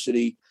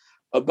University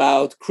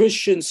about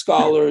Christian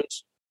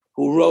scholars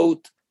who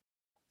wrote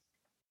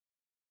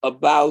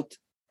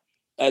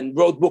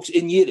books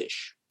in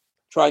Yiddish,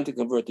 trying to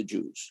convert the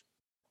Jews.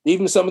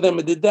 Even some of them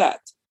did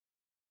that.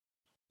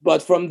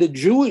 But from the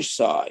Jewish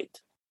side,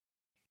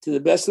 to the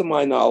best of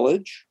my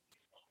knowledge,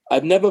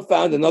 I've never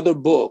found another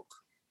book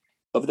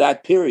of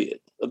that period,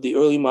 of the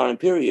early modern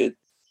period,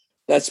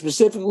 that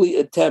specifically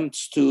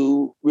attempts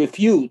to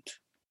refute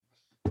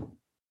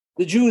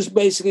the Jews.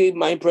 Basically,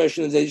 my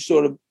impression is they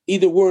sort of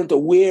either weren't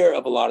aware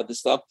of a lot of this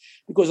stuff,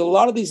 because a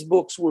lot of these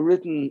books were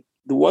written,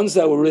 the ones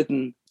that were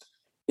written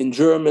in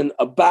German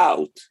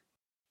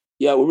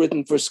were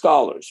written for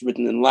scholars,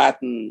 written in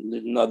Latin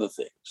and other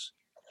things.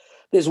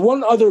 There's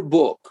one other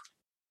book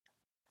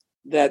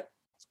that,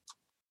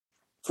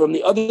 from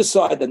the other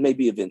side, that may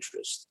be of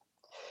interest.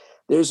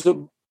 There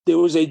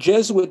was a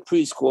Jesuit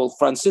priest called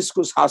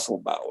Franciscus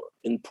Hasselbauer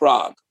in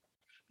Prague,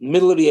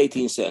 middle of the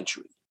 18th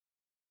century.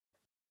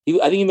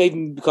 I think he may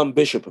even become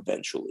bishop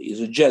eventually. He's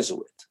a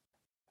Jesuit.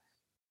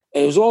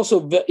 And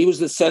he was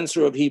the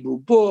censor of Hebrew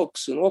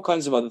books and all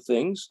kinds of other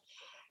things.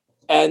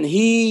 And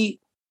he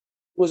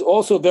was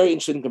also very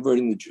interested in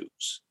converting the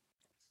Jews.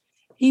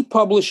 He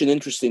published an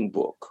interesting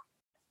book.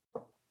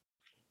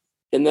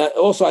 And that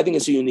also, I think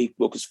it's a unique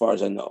book as far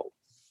as I know.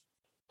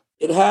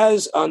 It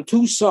has on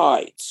two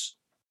sides.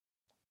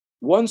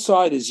 One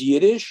side is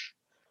Yiddish,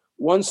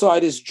 one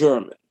side is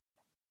German.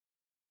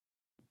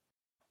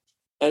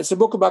 And it's a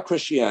book about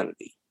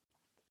Christianity.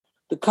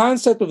 The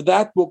concept of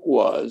that book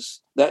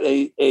was that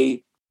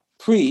a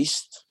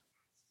priest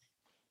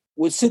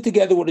would sit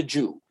together with a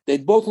Jew.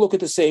 They'd both look at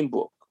the same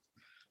book.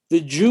 The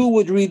Jew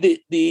would read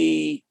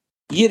the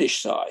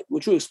Yiddish side,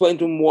 which would explain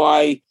to him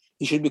why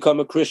he should become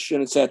a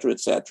Christian, etc.,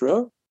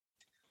 etc.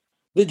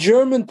 The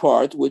German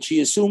part, which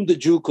he assumed the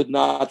Jew could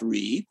not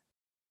read,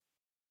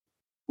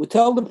 would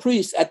tell the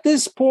priest, at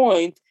this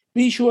point,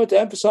 be sure to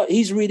emphasize,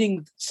 he's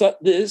reading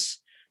this,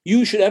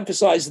 you should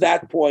emphasize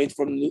that point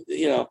from,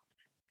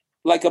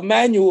 like a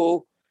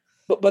manual.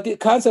 But the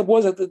concept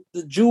was that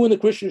the Jew and the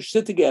Christian should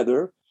sit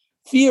together,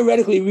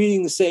 theoretically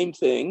reading the same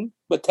thing,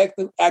 but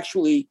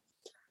actually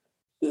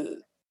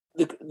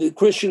the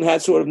Christian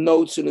had sort of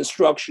notes and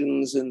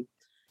instructions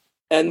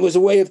and was a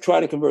way of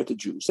trying to convert the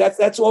Jews.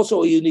 That's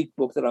also a unique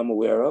book that I'm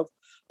aware of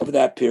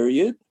that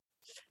period.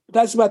 But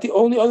that's about the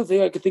only other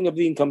thing I could think of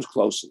that comes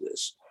close to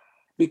this.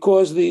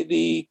 Because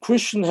the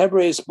Christian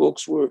Hebraist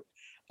books were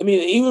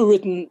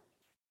written,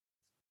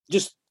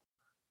 just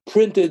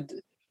printed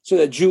so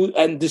that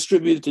and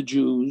distributed to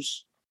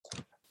Jews.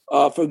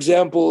 For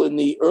example, in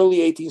the early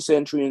 18th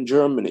century in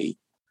Germany,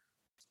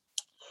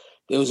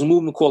 there was a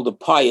movement called the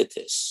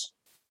Pietists.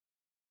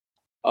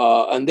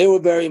 And they were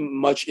very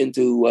much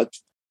into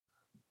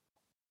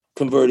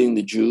converting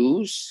the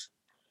Jews.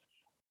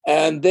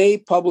 And they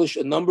published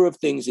a number of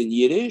things in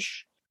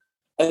Yiddish.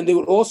 And they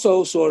would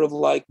also sort of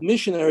like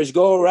missionaries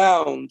go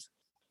around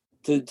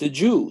to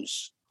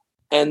Jews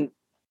and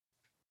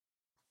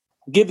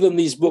give them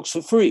these books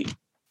for free.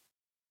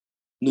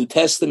 New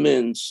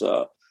Testaments,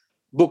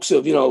 books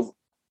of,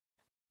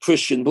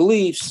 Christian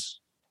beliefs.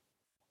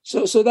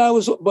 So that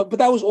was, but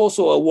that was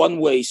also a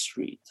one-way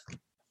street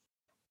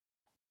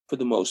for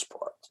the most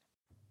part.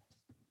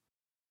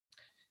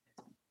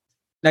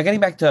 Now,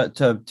 getting back to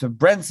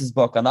Brentz's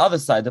book on the other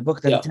side, the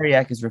book that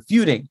Teriak is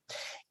refuting.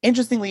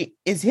 Interestingly,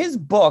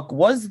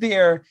 was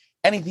there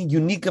anything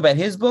unique about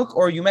his book?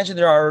 Or you mentioned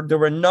there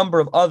were a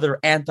number of other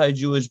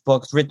anti-Jewish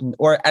books written,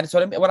 what I just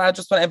want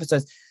to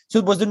emphasize.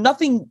 So was there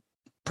nothing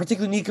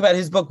particularly unique about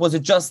his book? Was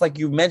it just like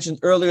you mentioned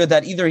earlier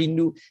that either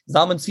Zalman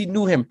Tzvi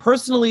knew him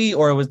personally,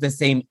 or it was the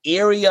same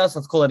area? So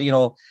let's call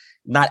it,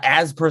 not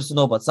as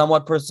personal, but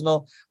somewhat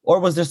personal. Or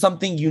was there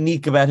something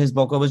unique about his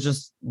book? Or was it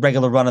just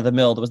regular run of the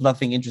mill? There was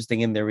nothing interesting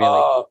in there,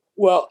 really.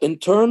 Well, in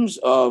terms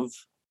of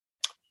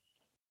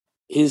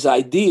his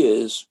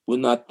ideas, were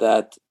not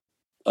that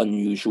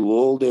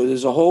unusual.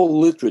 There's a whole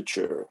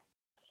literature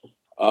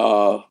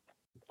of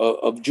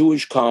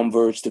Jewish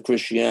converts to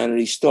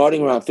Christianity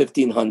starting around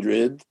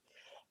 1500.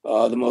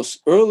 The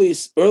most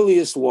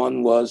earliest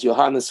one was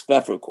Johannes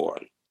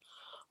Pfefferkorn,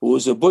 who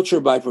was a butcher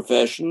by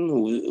profession,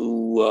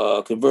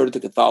 who converted to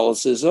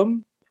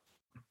Catholicism,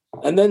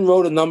 and then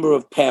wrote a number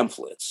of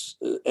pamphlets.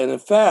 And in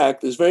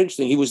fact, it's very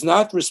interesting. He was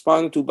not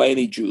responded to by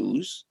any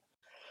Jews,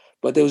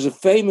 but there was a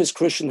famous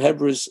Christian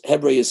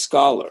Hebraist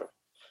scholar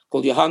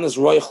called Johannes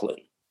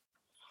Reuchlin,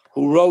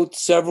 who wrote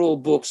several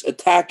books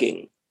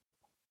attacking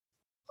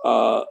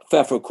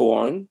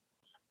Pfefferkorn.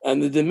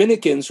 And the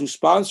Dominicans who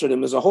sponsored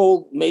him as a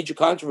whole major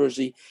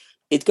controversy,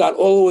 it got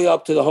all the way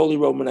up to the Holy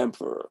Roman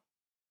Emperor,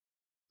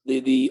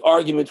 the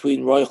argument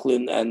between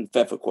Reuchlin and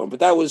Pfefferkorn. But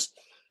that was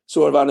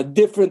sort of on a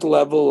different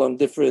level,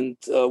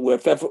 where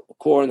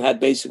Pfefferkorn had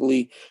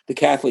basically the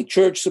Catholic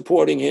Church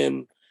supporting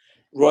him.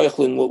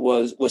 Reuchlin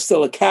was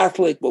still a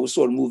Catholic, but was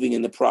sort of moving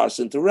in the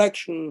Protestant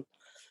direction.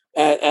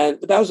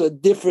 But that was a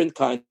different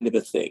kind of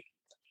a thing.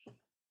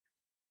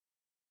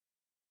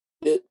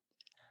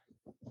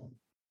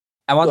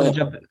 I want to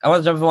jump in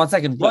for 1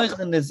 second.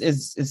 Reuchlin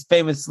is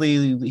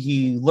famously,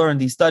 he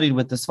studied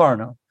with the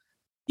Sforno.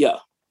 Yeah.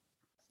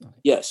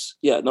 Yes.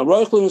 Yeah. Now,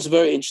 Reuchlin was a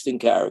very interesting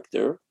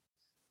character.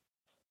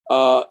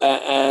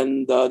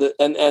 And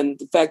in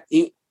fact,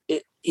 it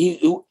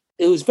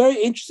was very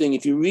interesting.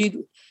 If you read,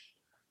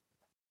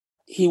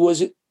 he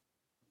was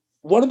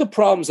one of the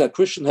problems that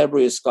Christian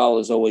Hebraist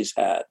scholars always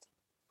had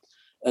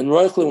and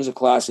Reuchlin was a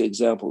classic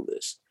example of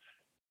this.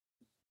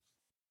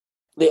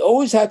 They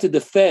always had to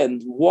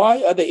defend,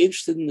 why are they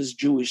interested in this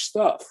Jewish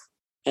stuff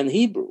and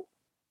Hebrew?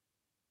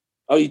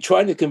 Are you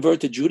trying to convert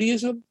to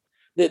Judaism?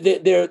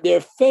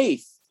 Their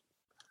faith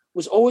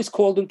was always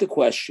called into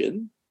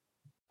question.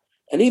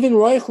 And even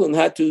Reuchlin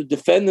had to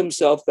defend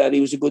himself that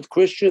he was a good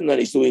Christian, that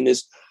he's doing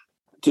this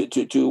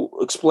to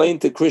explain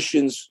to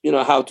Christians,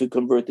 how to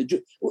convert the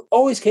Jews. It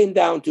always came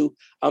down to,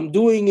 I'm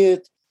doing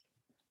it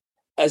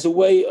as a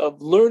way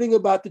of learning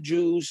about the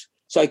Jews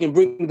so I can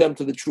bring them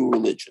to the true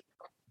religion.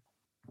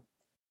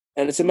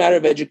 And it's a matter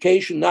of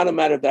education, not a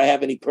matter that I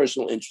have any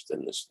personal interest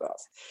in this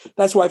stuff.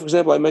 That's why, for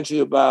example, I mentioned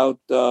you about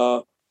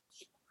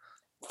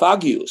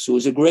Fagius, who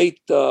was a great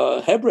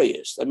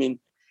Hebraist. I mean,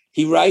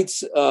 he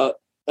writes,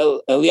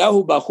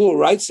 Eliyahu Bachur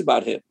writes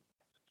about him.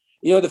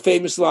 The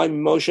famous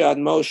line, Moshe ad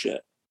Moshe.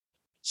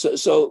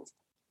 So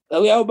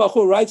Eliyahu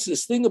Bachur writes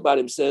this thing about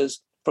him, says,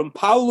 from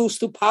Paulus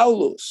to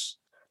Paulus,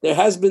 there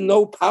has been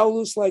no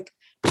Paulus like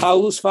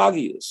Paulus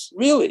Fagius.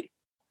 Really.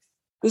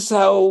 This is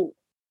how,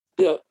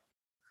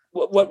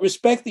 what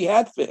respect he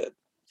had for him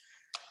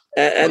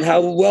and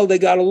how well they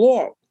got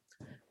along.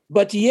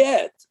 But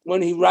yet,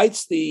 when he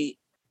writes the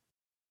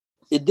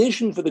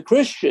edition for the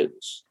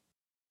Christians,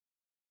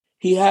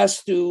 he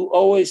has to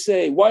always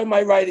say, why am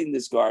I writing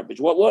this garbage?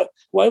 Why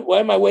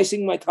am I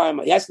wasting my time?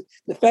 He has to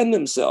defend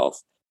himself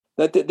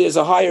that there's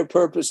a higher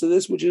purpose to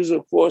this, which is,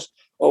 of course,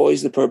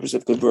 always the purpose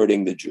of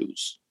converting the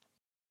Jews.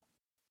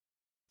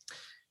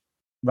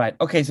 Right.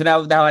 Okay. So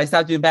now I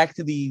stopped you back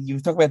to you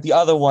were talking about the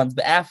other ones,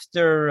 but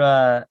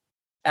after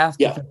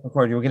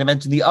recording, we're going to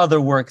mention the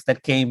other works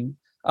that came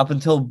up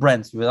until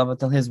Brent's, up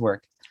until his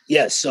work.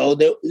 Yes. So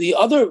the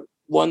other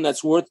one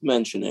that's worth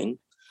mentioning,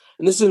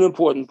 and this is an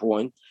important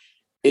point,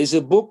 is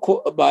a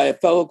book by a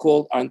fellow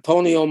called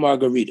Antonio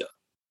Margarita.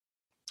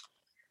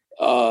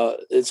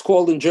 It's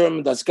called in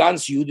German, Das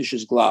ganz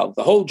jüdisches Glaub,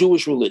 the whole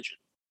Jewish religion,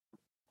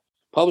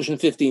 published in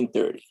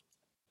 1530.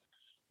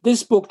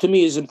 This book, to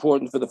me, is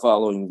important for the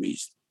following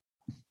reason.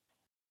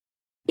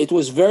 It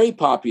was very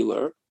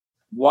popular,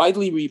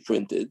 widely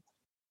reprinted,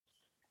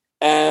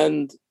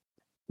 and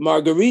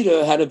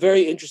Margarita had a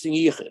very interesting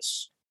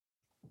yichus.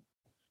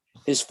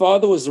 His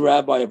father was the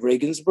rabbi of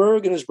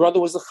Regensburg, and his brother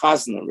was the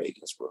chazan of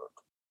Regensburg.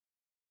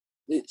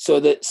 So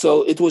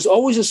it was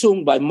always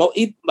assumed by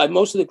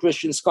most of the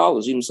Christian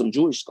scholars, even some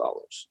Jewish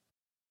scholars,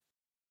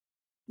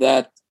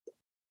 that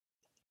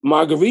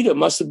Margarita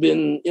must have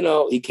been,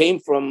 he came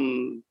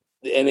from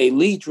an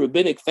elite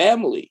rabbinic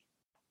family,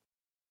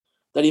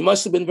 that he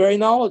must have been very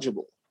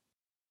knowledgeable.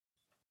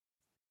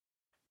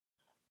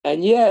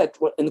 And yet,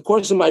 in the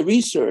course of my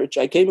research,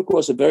 I came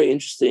across a very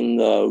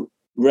interesting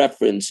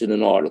reference in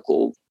an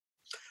article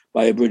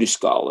by a British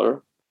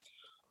scholar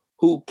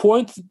who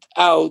pointed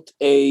out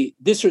a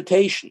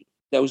dissertation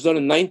that was done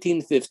in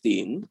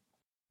 1915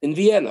 in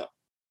Vienna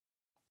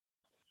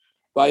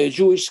by a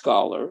Jewish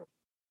scholar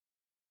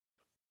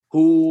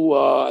who,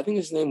 I think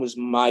his name was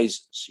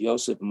Mises,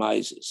 Joseph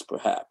Mises,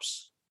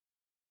 perhaps,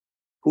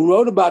 who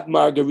wrote about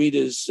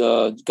Margarita's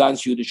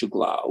Ganz Jüdische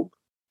Glaub.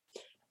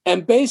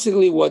 And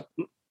basically what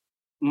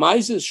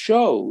Mises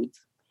showed,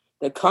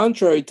 that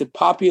contrary to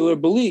popular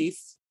belief,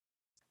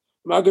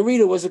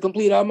 Margarita was a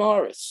complete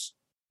amoris.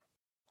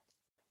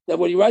 That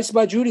when he writes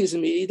about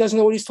Judaism, he doesn't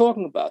know what he's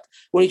talking about.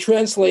 When he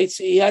translates,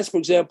 he has, for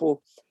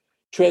example,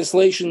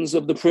 translations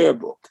of the prayer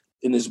book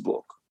in his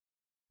book,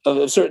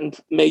 of certain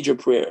major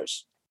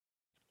prayers.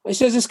 He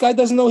says this guy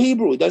doesn't know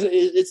Hebrew.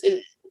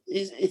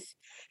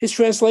 His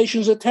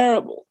translations are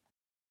terrible.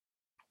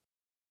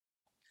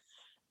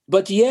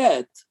 But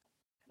yet,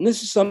 and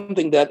this is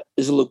something that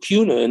is a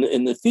lacuna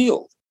in the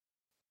field,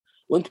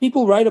 when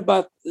people write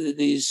about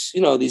these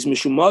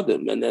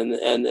Mishumadim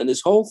and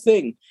this whole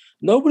thing,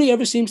 nobody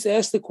ever seems to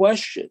ask the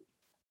question,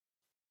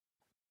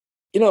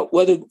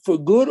 whether for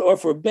good or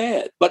for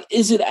bad, but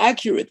is it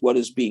accurate what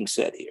is being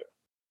said here?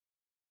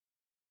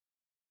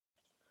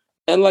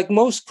 And like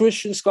most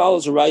Christian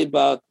scholars who write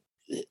about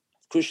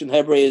Christian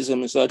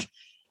Hebraism and such,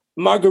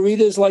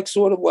 Margarita is like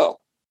sort of,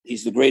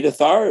 he's the great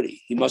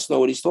authority. He must know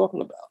what he's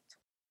talking about.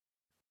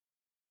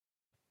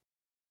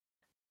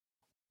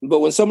 But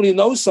when somebody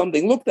knows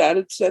something, looked at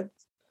it, said,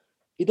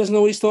 he doesn't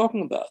know what he's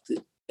talking about.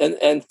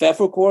 And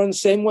Pfefferkorn, the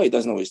same way,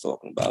 doesn't know what he's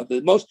talking about.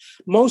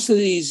 Most of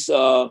these,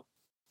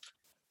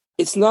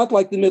 it's not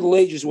like the Middle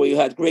Ages where you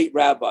had great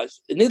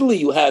rabbis. In Italy,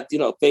 you had,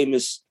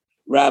 famous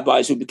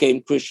rabbis who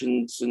became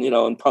Christians and,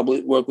 in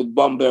public work with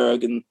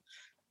Bomberg. And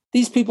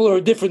these people are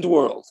a different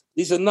world.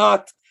 These are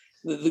not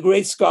the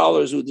great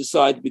scholars who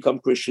decide to become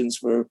Christians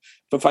for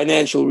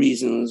financial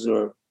reasons,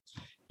 or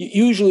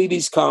usually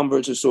these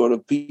converts are sort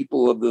of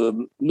people of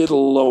the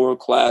middle, lower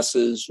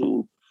classes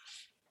who,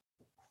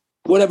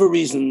 whatever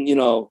reason,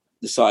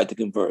 decide to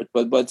convert.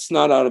 But it's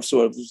not out of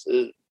sort of,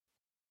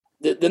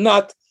 they're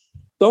not,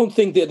 don't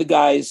think they're the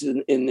guys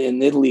in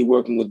Italy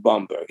working with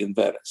Bomberg in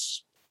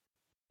Venice.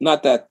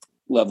 Not that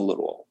level at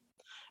all.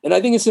 And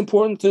I think it's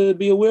important to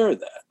be aware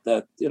of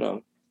that.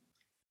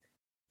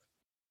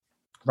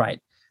 Right.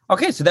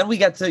 Okay, so then we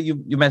get to,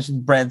 you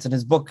mentioned Brent and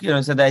his book,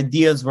 so the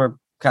ideas were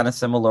kind of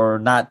similar,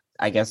 not,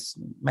 I guess,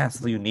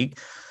 massively unique.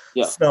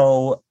 Yeah.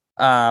 So,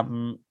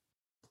 okay.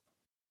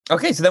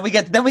 So then we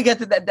get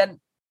to that. Then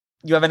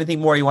you have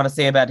anything more you want to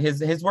say about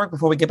his work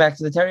before we get back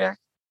to the Teriach?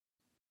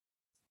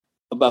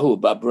 About who?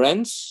 About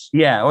Brent's?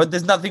 Yeah, or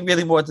there's nothing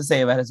really more to say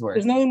about his work.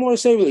 There's nothing more to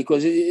say really,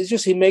 because it's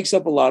just he makes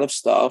up a lot of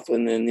stuff,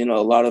 and then a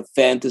lot of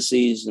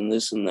fantasies and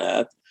this and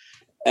that.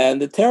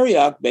 And the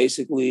Teriach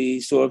basically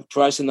sort of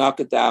tries to knock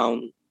it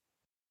down,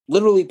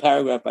 literally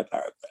paragraph by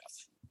paragraph.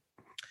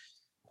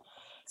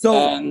 So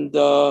and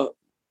so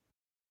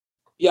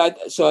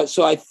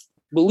I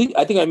believe,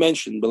 I think I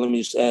mentioned, but let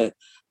me just add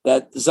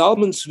that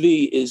Zalman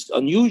Tzvi is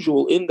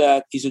unusual in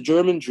that he's a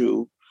German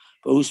Jew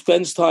who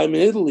spends time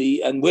in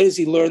Italy. And where does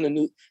he learn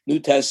the New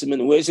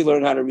Testament? And where does he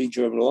learn how to read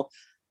German? Well,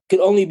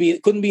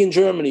 couldn't be in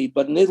Germany,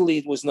 but in Italy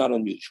it was not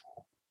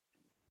unusual.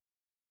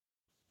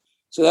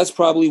 So that's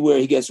probably where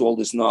he gets all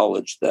this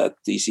knowledge that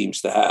he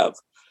seems to have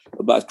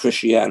about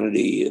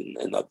Christianity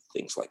and other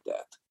things like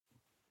that.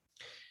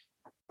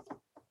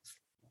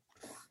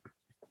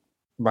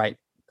 Right.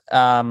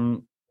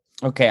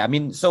 Okay. I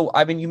mean,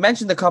 you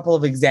mentioned a couple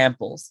of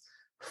examples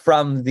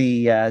from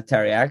the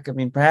Teriach. I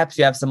mean, perhaps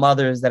you have some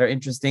others that are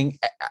interesting.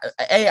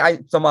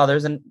 Some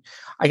others, and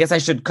I guess I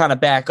should kind of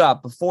back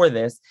up before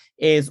this,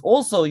 is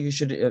also you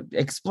should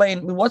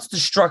explain what's the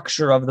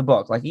structure of the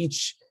book, like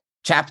each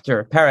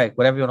chapter, parak,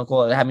 whatever you want to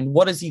call it. I mean,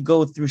 what does he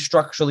go through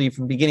structurally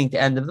from beginning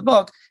to end of the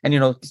book?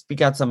 And,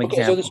 speak out some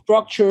examples. So the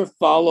structure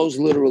follows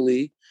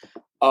literally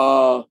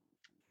the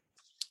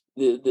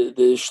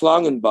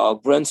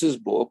Schlangenbach, Brent's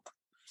book,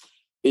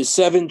 is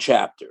 7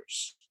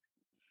 chapters.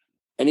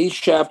 And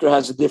each chapter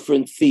has a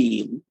different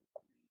theme.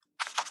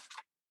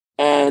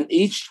 And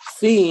each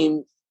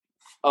theme,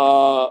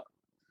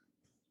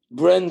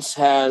 Brent's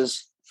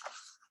has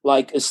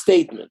like a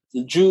statement.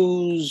 The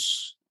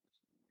Jews,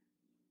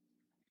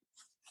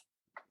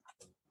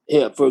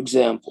 here, for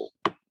example,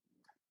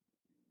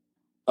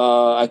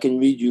 I can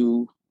read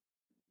you.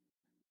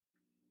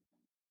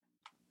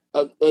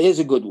 Here's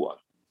a good one.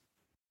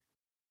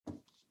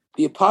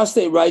 The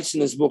apostate writes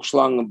in his book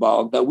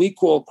Schlangenbach that we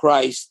call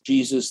Christ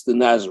Jesus the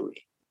Nazarene.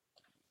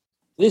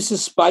 This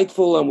is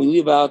spiteful, and we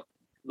leave out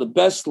the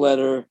best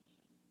letter,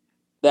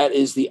 that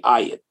is the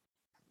ayin.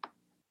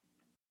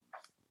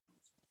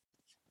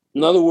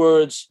 In other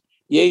words,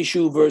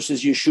 Yeshu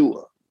versus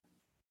Yeshua.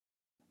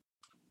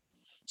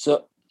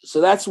 So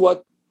that's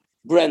what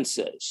Brent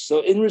says.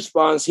 So in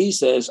response, he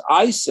says,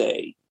 I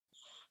say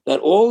that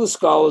all the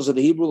scholars of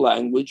the Hebrew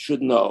language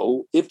should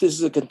know if this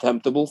is a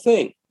contemptible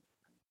thing,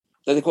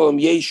 that they call him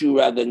Yeshu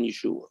rather than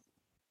Yeshua.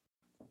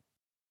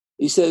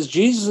 He says,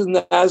 Jesus of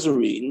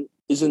Nazarene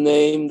is a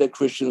name that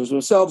Christians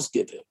themselves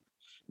give him.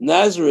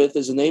 Nazareth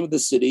is the name of the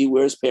city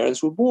where his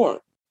parents were born.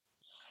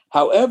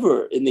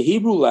 However, in the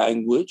Hebrew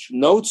language,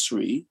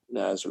 Notzri,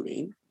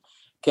 Nazarene,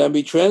 can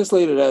be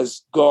translated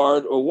as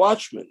guard or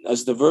watchman,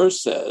 as the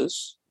verse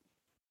says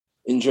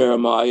in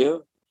Jeremiah,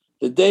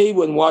 the day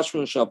when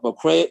watchmen shall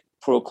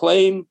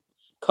proclaim,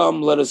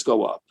 come, let us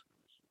go up.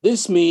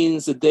 This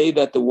means the day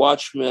that the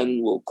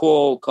watchman will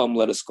call, come,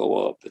 let us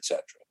go up,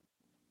 etc.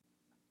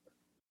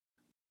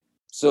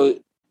 So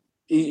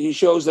he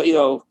shows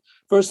that,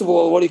 first of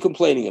all, what are you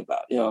complaining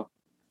about?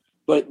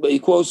 But he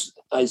quotes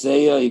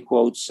Isaiah. He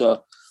quotes.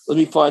 Let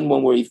me find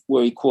one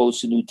where he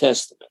quotes the New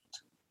Testament.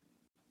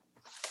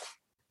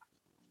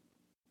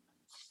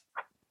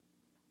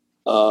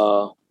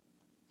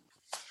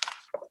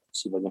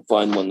 See if I can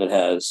find one that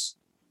has.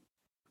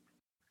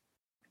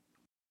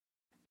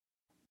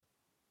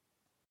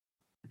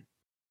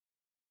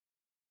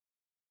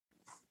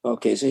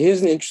 Okay, so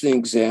here's an interesting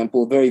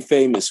example, a very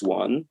famous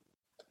one.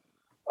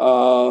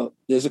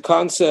 There's a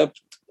concept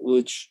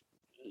which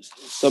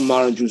some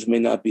modern Jews may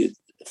not be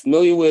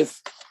familiar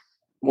with.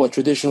 What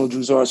traditional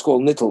Jews are, it's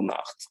called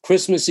Nittelnacht,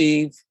 Christmas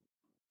Eve.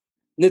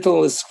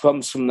 Nittel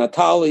comes from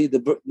Natali,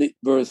 the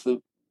birth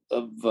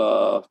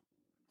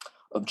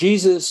of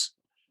Jesus,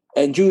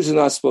 and Jews are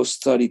not supposed to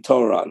study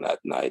Torah on that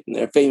night. And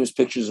there are famous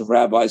pictures of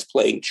rabbis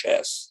playing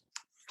chess.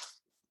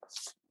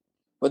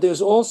 But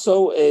there's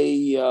also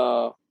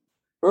a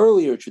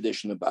earlier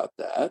tradition about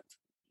that.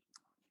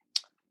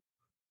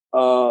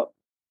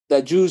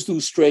 That Jews do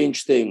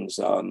strange things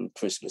on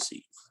Christmas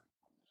Eve.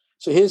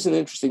 So here's an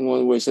interesting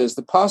one where he says,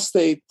 the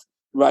apostate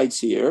writes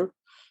here,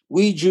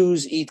 we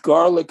Jews eat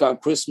garlic on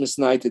Christmas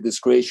night to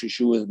disgrace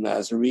Yeshua the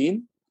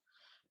Nazarene.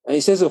 And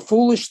he says a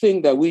foolish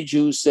thing that we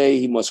Jews say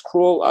he must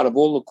crawl out of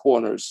all the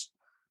corners,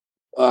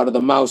 out of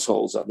the mouse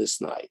holes on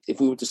this night.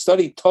 If we were to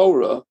study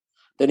Torah,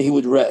 then he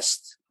would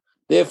rest.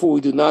 Therefore,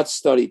 we do not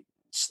study,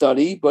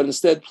 but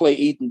instead play,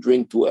 eat, and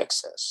drink to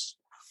excess.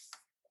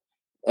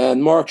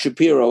 And Mark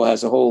Shapiro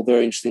has a whole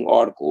very interesting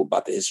article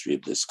about the history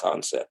of this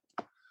concept.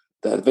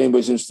 That if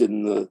anybody's interested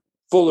in the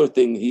fuller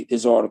thing,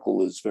 his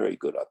article is very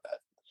good on that.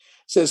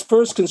 It says,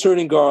 first,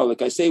 concerning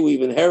garlic, I say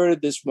we've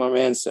inherited this from our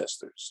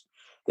ancestors.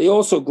 They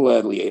also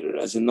gladly ate it,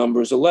 as in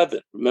Numbers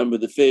 11. Remember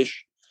the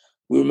fish?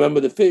 We remember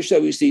the fish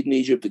that we used to eat in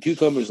Egypt, the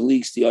cucumbers, the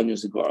leeks, the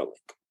onions, the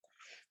garlic.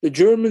 The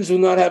Germans do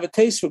not have a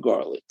taste for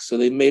garlic, so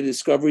they made a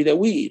discovery that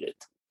we eat it.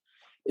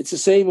 It's the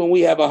same when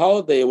we have a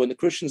holiday or when the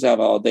Christians have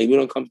a holiday. We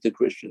don't come to the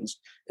Christians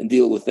and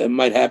deal with them. It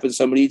might happen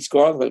somebody eats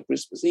garlic on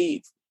Christmas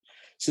Eve.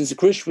 Since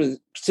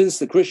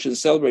the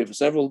Christians celebrate for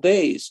several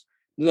days,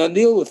 do not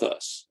deal with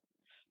us.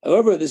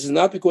 However, this is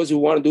not because we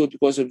want to do it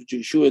because of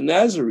Yeshua and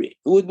Nazarene.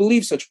 Who would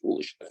believe such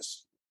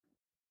foolishness?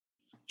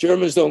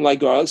 Germans don't like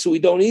garlic, so we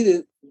don't eat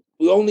it.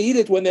 We only eat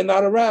it when they're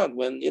not around,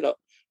 when,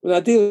 we're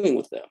not dealing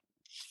with them.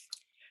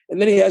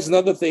 And then he has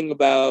another thing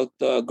about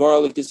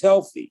garlic is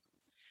healthy.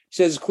 He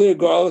says, clear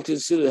garlic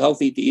is considered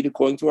healthy to eat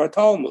according to our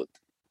Talmud.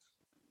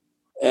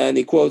 And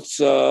he quotes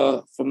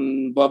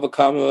from Bava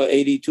Kama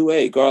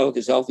 82a, garlic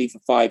is healthy for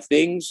 5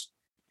 things.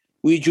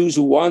 We Jews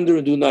who wander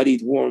and do not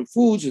eat warm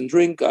foods and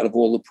drink out of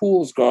all the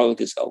pools,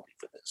 garlic is healthy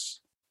for this.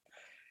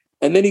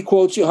 And then he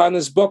quotes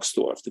Johannes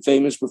Buxtorf, the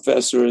famous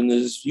professor in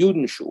his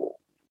Judenschule,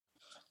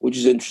 which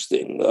is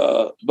interesting.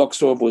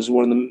 Buxtorf was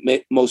one of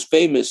the most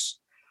famous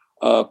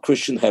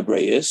Christian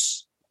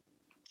Hebraists.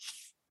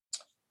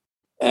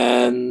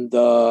 And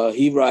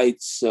he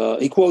writes,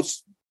 he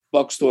quotes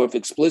Buxtorf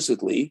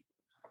explicitly.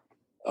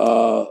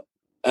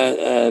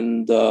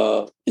 And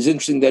it's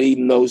interesting that he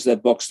knows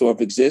that Buxtorf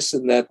exists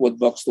and that what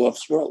Buxtorf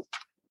wrote.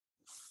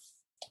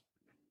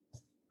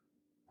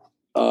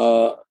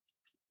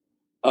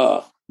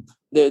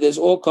 There's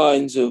all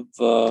kinds of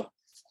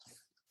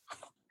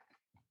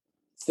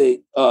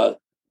things.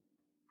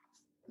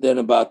 Then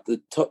about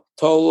the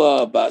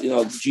Tola, about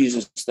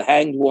Jesus, the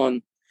hanged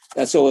one.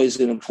 That's always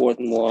an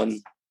important one.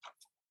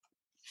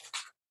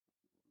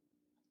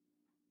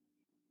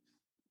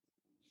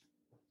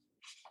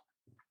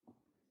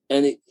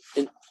 And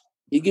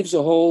he gives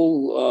a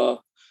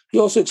whole. He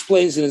also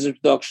explains in his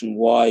introduction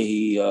why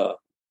he, about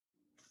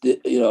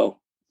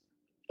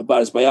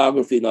his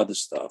biography and other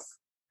stuff.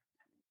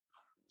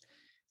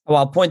 Well,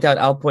 I'll point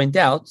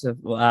out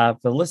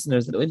for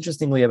listeners that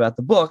interestingly about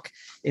the book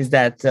is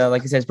that,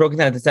 like I said, it's broken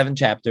down into 7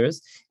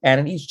 chapters, and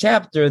in each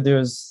chapter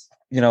there's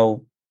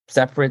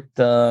separate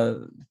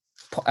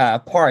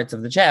parts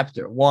of the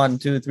chapter: 1,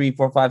 2, 3,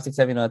 4, 5, 6,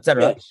 7,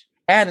 etc. Yes.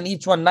 And in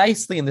each one,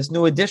 nicely in this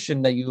new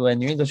edition that you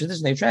and your English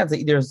edition they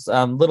translate, there's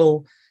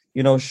little,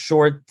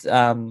 short,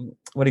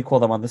 what do you call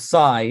them, on the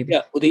side?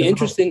 Yeah. Well, the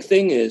interesting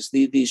thing is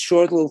these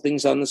short little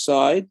things on the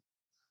side,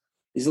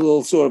 these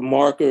little sort of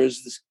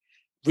markers,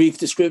 brief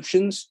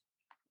descriptions,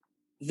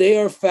 they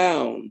are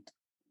found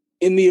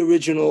in the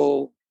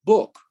original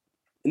book,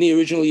 in the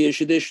original Yiddish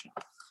edition.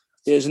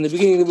 There's in the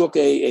beginning of the book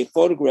a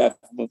photograph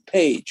of a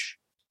page,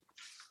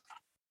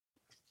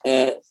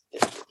 and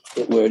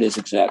where it is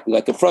exactly,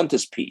 like a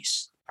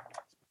frontispiece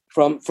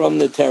from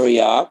the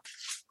Teriach.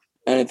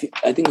 And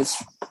I think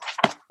it's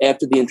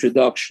after the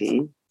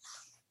introduction,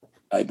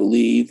 I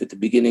believe, at the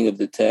beginning of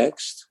the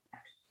text.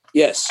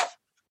 Yes,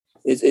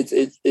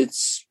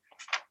 it's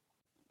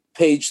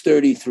page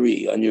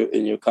 33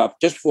 in your copy,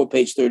 just before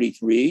page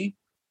 33.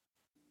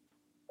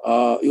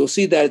 You'll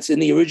see that it's in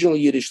the original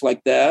Yiddish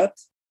like that.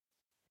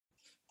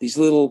 These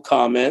little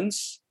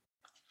comments.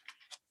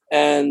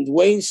 And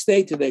Wayne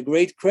State, to their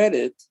great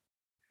credit,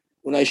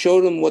 when I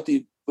showed them what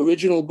the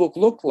original book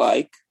looked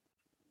like,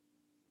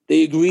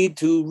 they agreed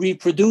to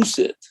reproduce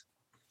it.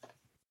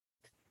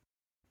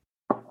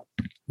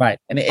 Right.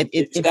 And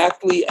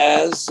exactly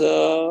as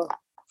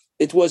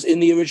it was in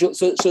the original.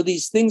 So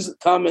these things,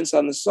 comments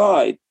on the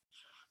side,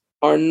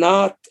 are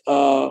not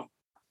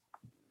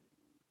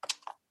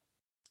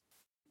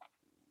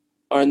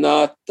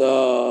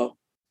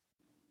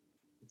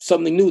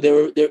something new.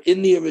 They're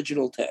in the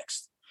original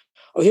text.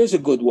 Oh, here's a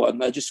good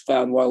one I just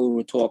found while we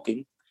were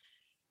talking.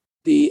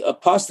 The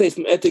apostate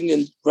from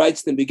Ettingen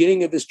writes in the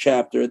beginning of this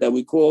chapter that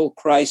we call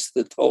Christ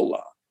the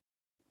Tola.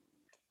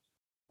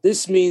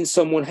 This means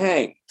someone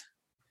hanged,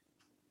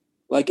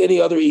 like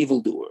any other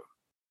evildoer.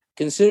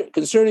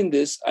 Concerning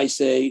this, I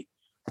say,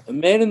 a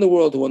man in the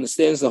world who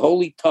understands the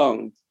holy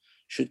tongue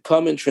should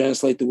come and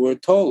translate the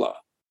word Tola.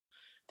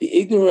 The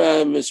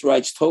ignoramus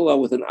writes Tola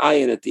with an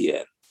ayin at the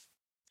end.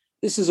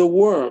 This is a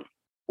worm,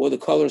 or the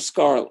color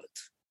scarlet.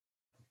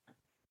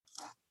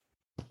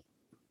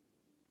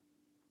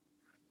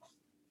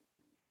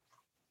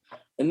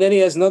 And then he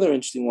has another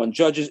interesting one.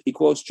 He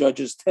quotes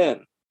Judges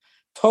 10.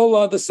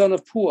 Tola, the son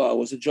of Puah,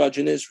 was a judge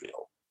in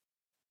Israel.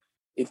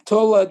 If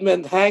Tola had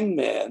meant hanged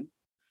man,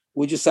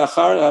 would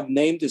Yisachar have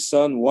named his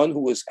son one who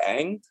was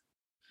hanged?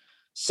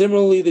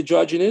 Similarly, the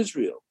judge in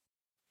Israel.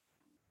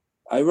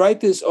 I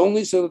write this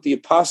only so that the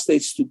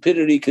apostate's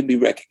stupidity can be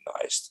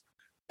recognized.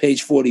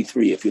 Page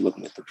 43, if you're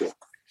looking at the book.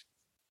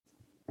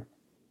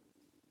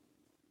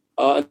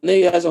 And then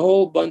he has a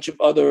whole bunch of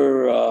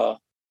other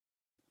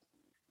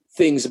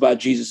things about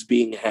Jesus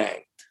being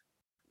hanged.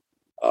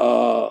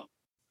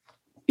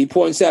 He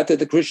points out that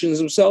the Christians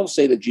themselves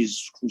say that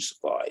Jesus was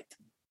crucified.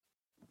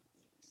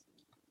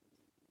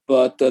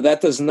 But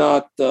that does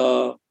not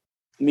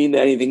mean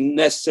anything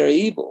necessary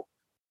evil.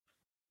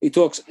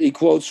 He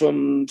quotes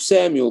from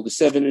Samuel, the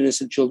 7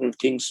 innocent children of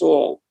King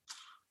Saul,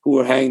 who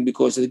were hanged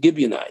because of the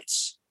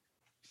Gibeonites.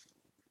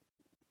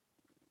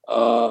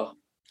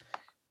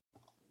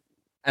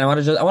 And I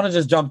want to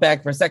just jump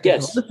back for a second for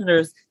the Yes.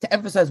 listeners to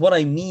emphasize what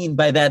I mean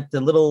by that.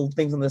 The little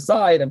things on the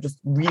side. I'm just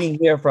reading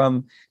here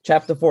from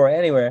chapter 4.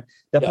 Anywhere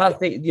the Yeah.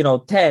 apostate,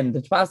 10. The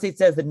apostate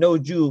says that no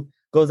Jew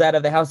goes out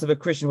of the house of a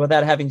Christian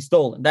without having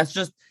stolen. That's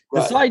just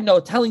the Right. side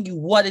note telling you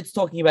what it's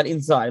talking about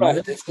inside. Right.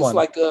 It's just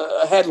like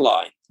a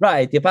headline.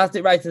 Right. The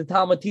apostate writes, the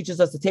Talmud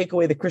teaches us to take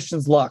away the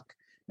Christian's luck.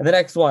 And the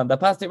next one, the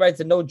apostate writes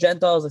that no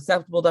Gentile is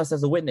acceptable to us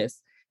as a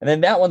witness. And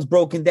then that one's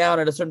broken down.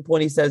 At a certain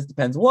point, he says,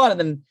 depends what. And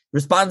then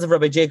responsive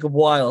Rabbi Jacob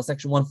Weil,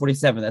 section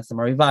 147. That's the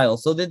Mari Weil.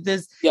 So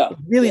there's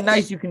it's really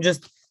nice. You can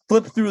just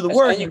flip through the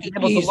work.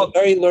 He's a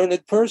very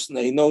learned person.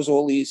 That he knows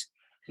all these,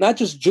 not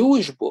just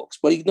Jewish books,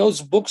 but he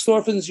knows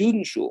Buchstorfen's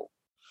Judenschule,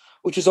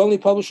 which was only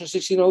published in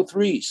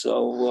 1603.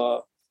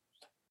 So...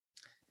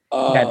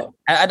 I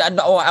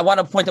want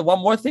to point out one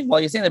more thing while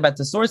you're saying about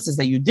the sources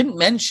that you didn't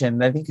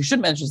mention. I think you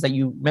should mention is that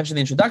you mentioned the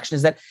introduction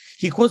is that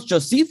he quotes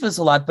Josephus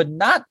a lot, but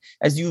not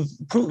as you've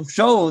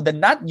showed that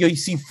not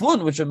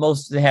Yosefun, which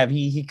most have.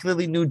 He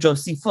clearly knew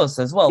Josephus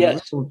as well.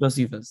 Yes.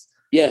 Josephus.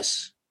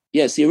 Yes,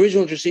 the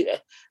original Josephus.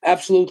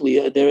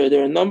 Absolutely.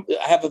 There are a number.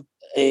 I have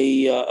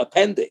a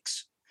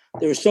appendix.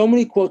 There are so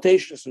many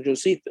quotations from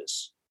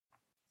Josephus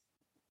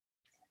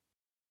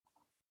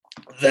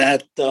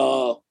that.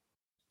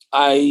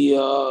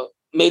 I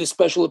made a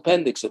special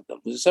appendix of them.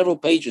 There's several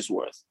pages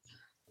worth.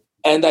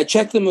 And I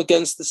checked them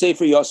against the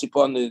Sefer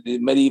Yosipon, the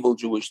medieval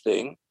Jewish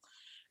thing.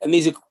 And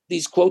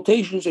these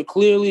quotations are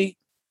clearly,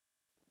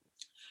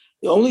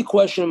 the only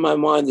question in my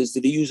mind is,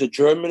 did he use a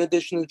German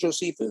edition of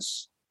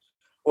Josephus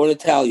or an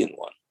Italian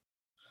one?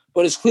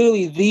 But it's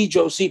clearly the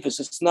Josephus.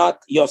 It's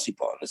not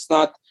Yosipon. It's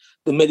not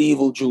the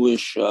medieval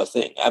Jewish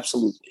thing,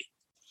 absolutely.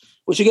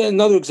 Which, again,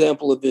 another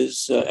example of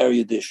his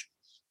erudition.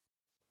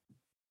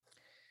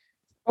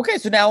 Okay,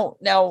 so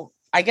now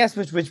I guess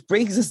which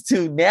brings us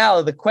to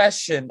now the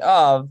question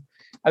of,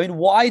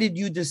 why did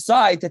you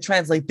decide to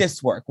translate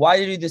this work? Why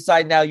did you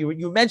decide now? You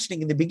were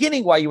mentioning in the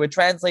beginning why you were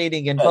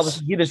translating and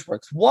publishing Yiddish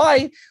works.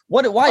 Why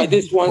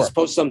this one's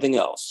supposed something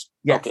else?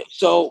 Yes. Okay,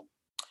 so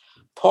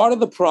part of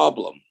the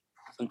problem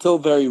until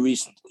very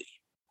recently,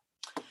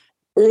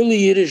 early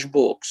Yiddish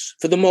books,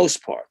 for the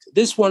most part,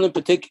 this one in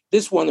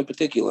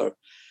particular.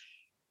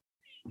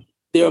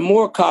 There are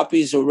more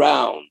copies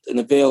around and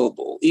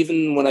available,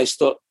 even when I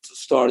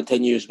started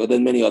 10 years ago,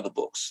 than many other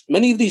books.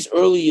 Many of these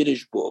early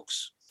Yiddish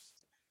books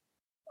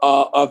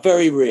are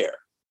very rare.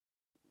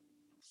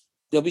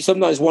 There'll be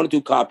sometimes 1 or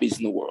 2 copies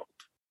in the world.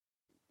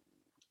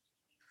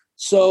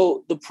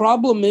 So the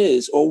problem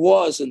is, or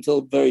was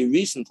until very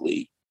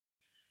recently,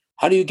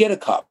 how do you get a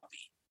copy?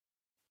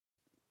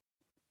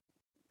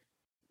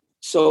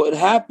 So it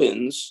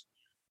happens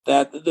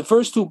that the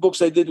first 2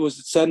 books I did was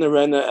the Tzedna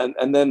Rena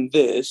and then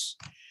this,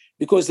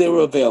 because they were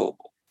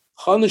available.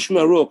 Chana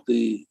Shmeruk,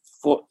 the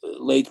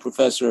late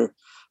professor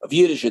of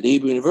Yiddish at the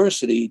Hebrew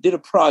University, did a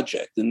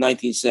project in the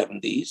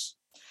 1970s.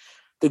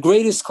 The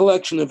greatest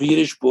collection of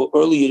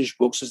early Yiddish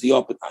books is the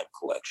Oppenheim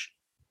collection.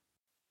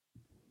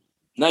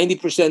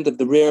 90% of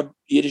the rare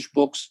Yiddish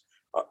books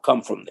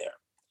come from there.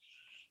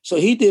 So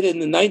he did in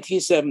the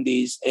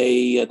 1970s,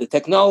 the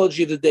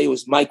technology of the day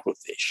was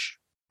microfiche.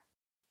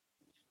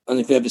 I don't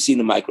know if you've ever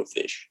seen a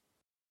microfiche.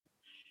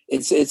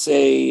 It's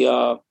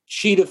a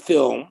sheet of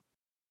film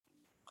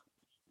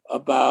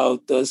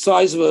about the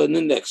size of an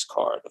index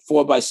card, a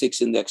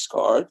 4x6 index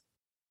card.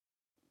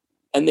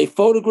 And they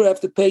photograph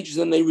the pages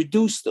and they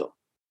reduce them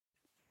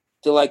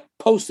to like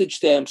postage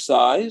stamp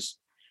size.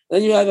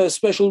 Then you have a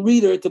special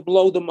reader to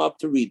blow them up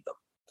to read them.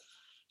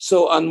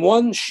 So on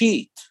one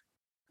sheet,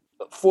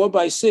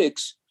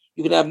 4x6,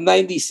 you can have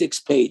 96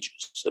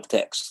 pages of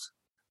text.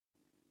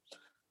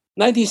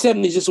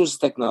 1970s, this was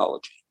the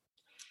technology.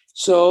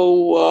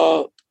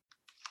 So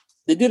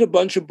they did a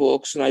bunch of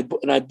books, and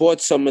I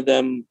bought some of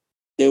them.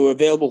 They were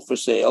available for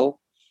sale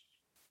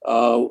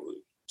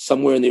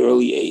somewhere in the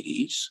early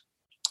 80s.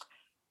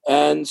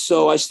 And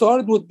so I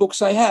started with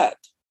books I had.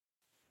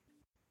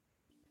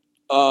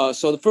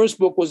 So the first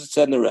book was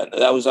Tzedna Rena.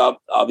 That was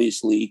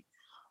obviously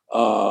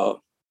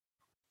probably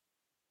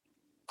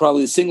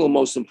the single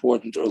most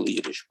important early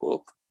Yiddish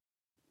book.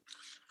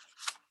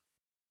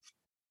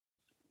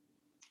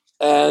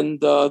 And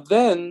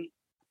then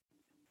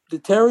the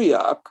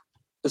Teriach,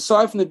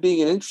 aside from it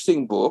being an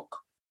interesting book,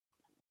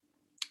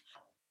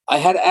 I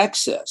had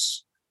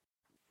access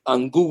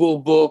on Google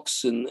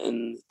Books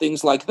and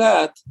things like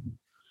that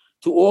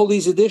to all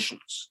these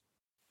editions.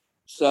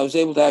 So I was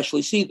able to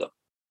actually see them.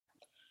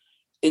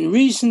 In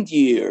recent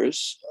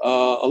years,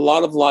 a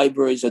lot of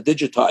libraries are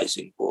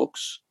digitizing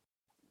books.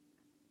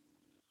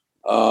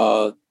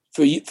 For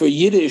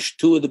Yiddish,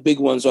 2 of the big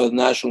ones are the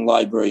National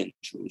Library in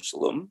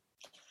Jerusalem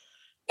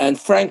and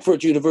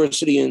Frankfurt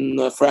University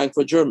in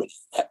Frankfurt, Germany.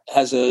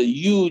 Has a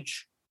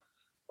huge,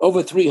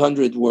 over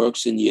 300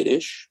 works in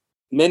Yiddish,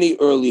 many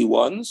early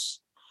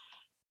ones.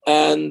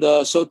 And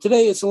so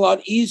today it's a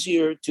lot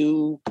easier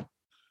to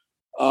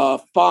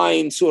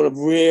find sort of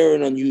rare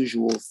and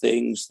unusual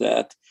things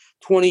that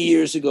 20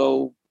 years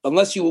ago,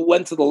 unless you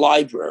went to the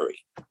library,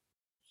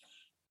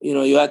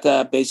 You had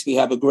to basically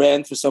have a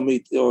grant for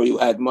somebody, or you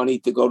had money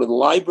to go to the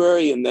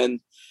library, and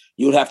then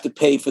you would have to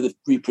pay for the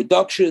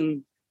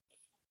reproduction.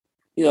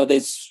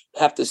 They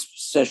have to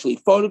especially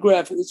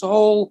photograph it. It's a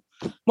whole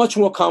much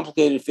more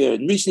complicated affair.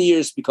 In recent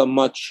years, it's become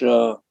much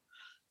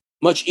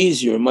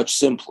easier, much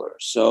simpler.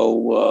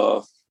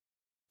 So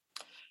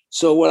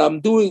what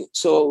I'm doing,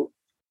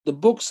 the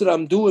books that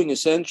I'm doing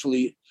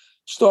essentially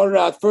started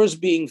out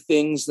first being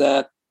things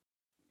that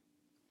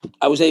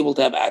I was able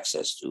to have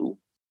access to.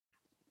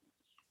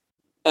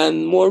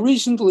 And more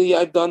recently,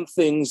 I've done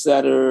things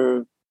that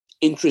are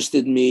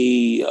interested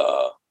me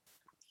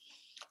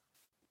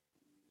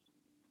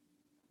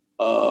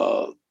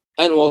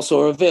and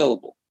also are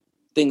available.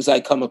 Things I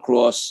come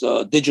across,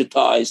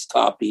 digitized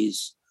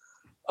copies,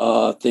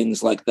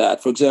 things like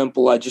that. For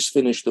example, I just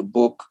finished a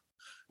book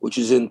which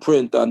is in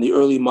print on the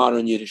early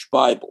modern Yiddish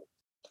Bible,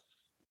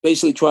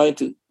 basically trying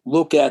to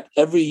look at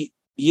every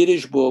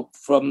Yiddish book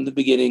from the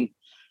beginning,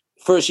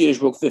 first Yiddish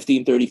book,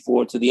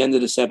 1534, to the end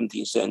of the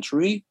 17th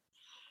century,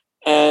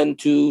 and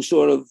to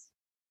sort of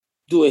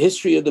do a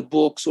history of the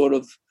book, sort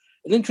of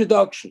an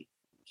introduction,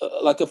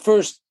 like a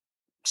first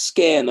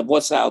scan of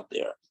what's out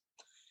there.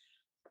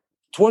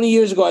 20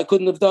 years ago, I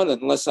couldn't have done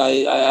it unless I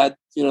had,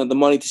 the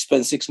money to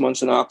spend 6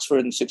 months in Oxford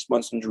and 6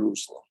 months in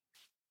Jerusalem.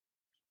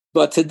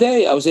 But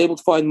today, I was able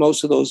to find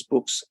most of those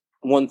books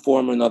in one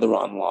form or another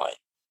online.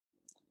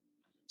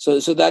 So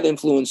that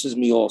influences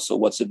me also,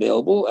 what's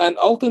available. And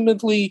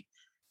ultimately,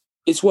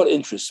 it's what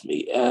interests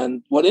me.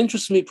 And what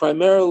interests me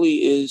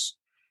primarily is,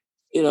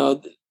 the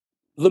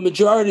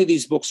majority of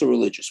these books are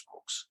religious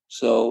books.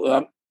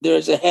 So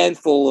there's a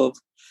handful of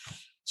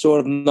sort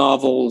of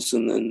novels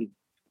and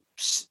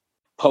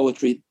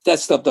poetry. That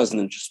stuff doesn't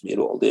interest me at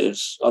all.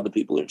 There's other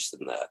people interested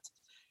in that.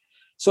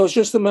 So it's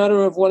just a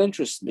matter of what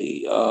interests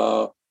me.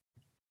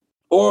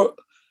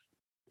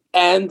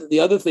 And the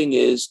other thing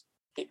is,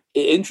 it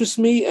interests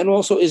me, and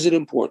also, is it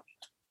important?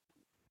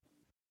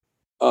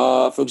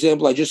 For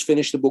example, I just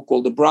finished a book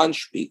called The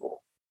Braunspiegel,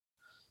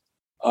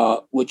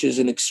 which is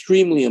an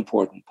extremely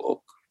important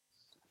book.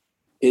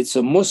 It's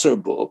a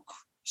Musar book,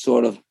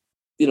 sort of,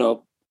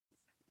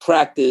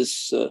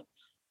 practice,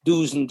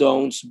 do's and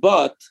don'ts,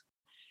 but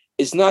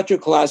it's not your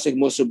classic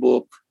Musar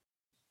book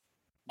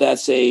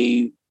that's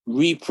a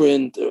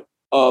reprint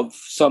of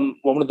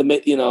one of the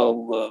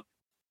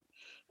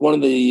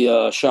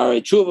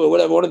Sha'arei Tshuva,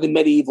 whatever, one of the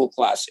medieval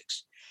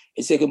classics.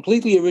 It's a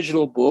completely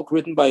original book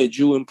written by a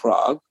Jew in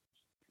Prague,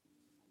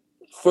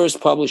 first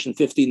published in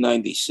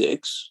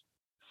 1596.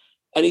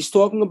 And he's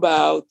talking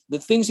about, the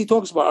things he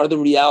talks about are the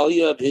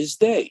reality of his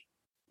day.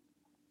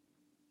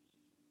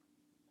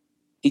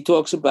 He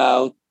talks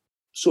about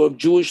sort of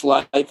Jewish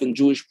life and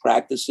Jewish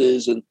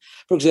practices. And,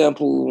 for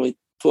example, when he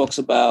talks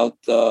about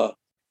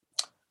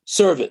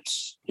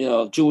servants,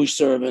 Jewish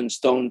servants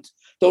don't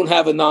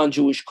have a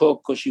non-Jewish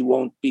cook because you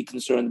won't be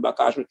concerned about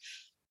kashrut.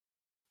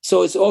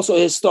 So it's also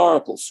a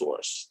historical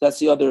source. That's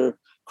the other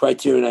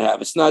criterion I have.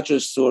 It's not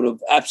just sort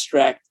of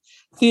abstract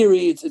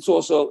theory. It's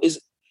also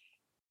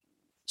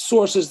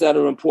sources that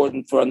are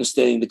important for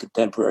understanding the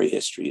contemporary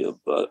history of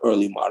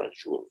early modern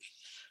Jewry,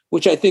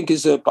 which I think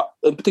is a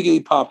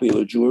particularly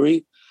popular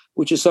Jewry,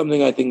 which is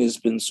something I think has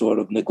been sort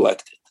of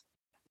neglected.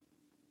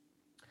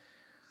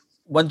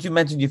 Once you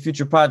mentioned your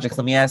future projects,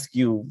 let me ask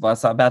you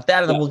about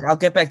that, and then I'll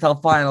get back to our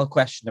final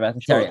question about the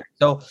Teriach.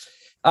 So,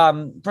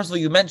 first of all,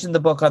 you mentioned the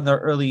book on the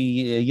early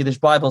Yiddish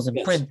Bibles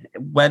in print.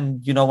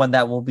 When when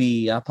that will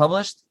be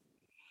published?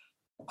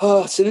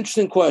 It's an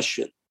interesting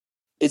question.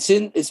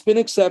 It's been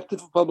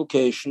accepted for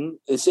publication.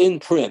 It's in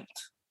print.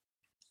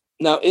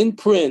 Now, in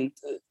print,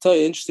 I'll tell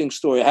you an interesting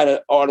story. I had an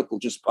article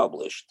just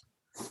published,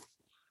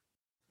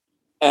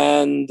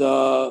 and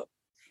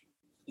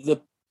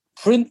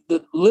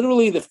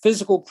literally the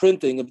physical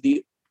printing of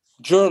the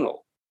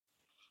journal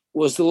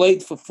was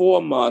delayed for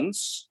 4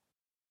 months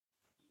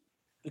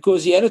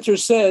because the editor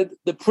said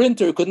the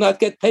printer could not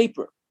get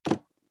paper.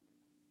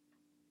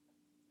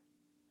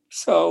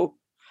 So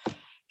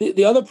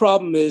the other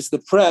problem is the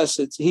press.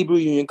 It's Hebrew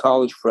Union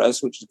College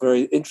Press, which is a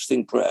very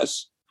interesting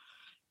press.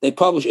 They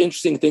publish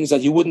interesting things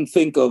that you wouldn't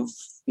think of,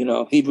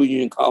 Hebrew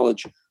Union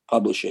College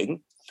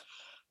publishing.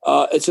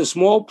 It's a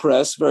small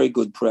press, very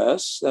good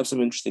press. They have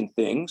some interesting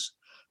things.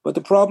 But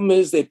the problem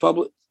is they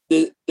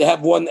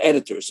have one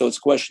editor, so it's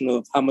a question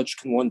of how much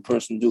can one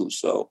person do.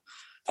 So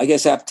I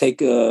guess I have to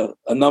take a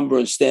number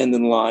and stand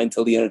in line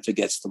till the editor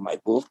gets to my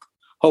book.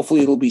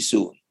 Hopefully it'll be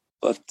soon,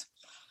 but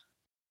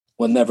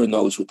one never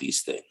knows with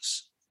these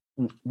things.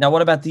 Now,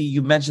 what about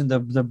you mentioned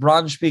the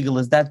Braunspiegel?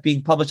 Is that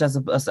being published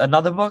as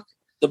another book?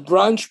 The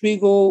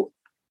Braunspiegel,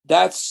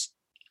 that's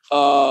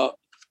the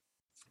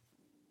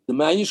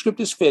manuscript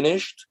is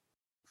finished.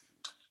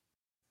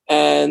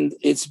 And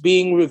it's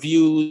being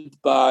reviewed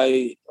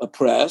by a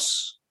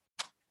press.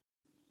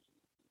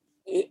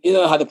 You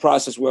know how the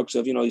process works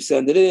of, you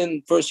send it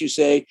in. First you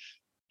say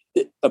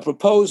a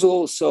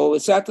proposal. So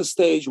it's at the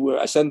stage where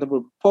I sent them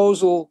a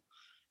proposal.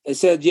 They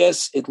said,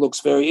 yes, it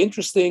looks very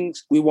interesting.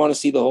 We want to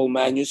see the whole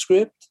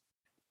manuscript.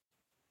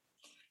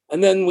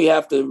 And then we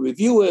have to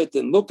review it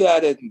and look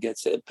at it and get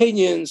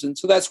opinions. And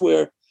so that's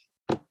where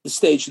the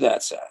stage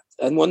that's at.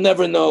 And one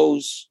never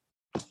knows.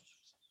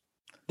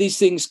 These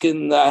things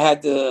can, I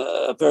had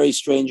a very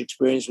strange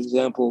experience, for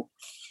example,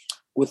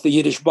 with the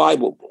Yiddish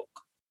Bible book.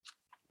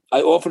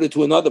 I offered it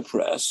to another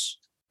press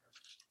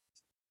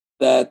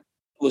that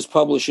was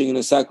publishing an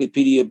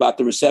encyclopedia about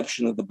the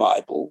reception of the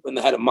Bible, and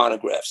they had a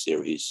monograph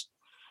series.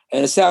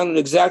 And it sounded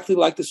exactly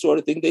like the sort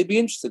of thing they'd be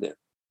interested in.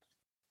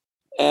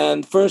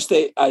 And first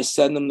I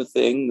send them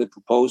the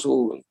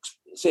proposal, and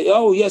say,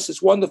 oh, yes,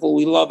 it's wonderful.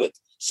 We love it.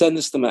 Send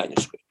us the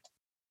manuscript.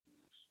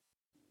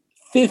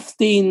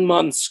 15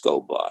 months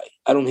go by.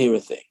 I don't hear a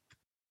thing.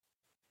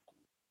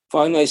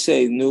 Finally, I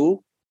say,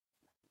 no,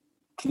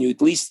 can you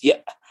at least,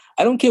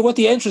 I don't care what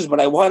the answer is, but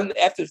I want it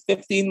after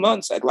 15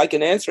 months. I'd like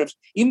an answer.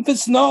 Even if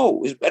it's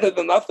no, it's better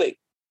than nothing.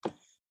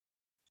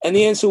 And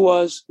the answer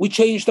was, we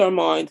changed our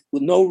mind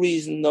with no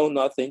reason, no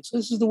nothing. So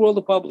this is the world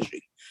of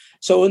publishing.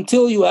 So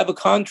until you have a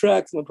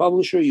contract from a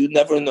publisher, you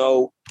never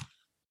know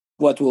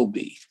what will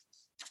be.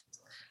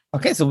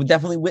 Okay, so we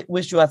definitely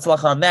wish you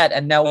atzlacha on that.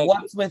 And now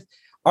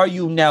are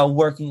you now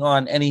working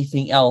on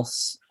anything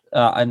else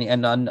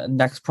and on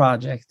next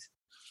project?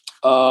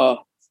 I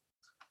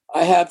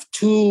have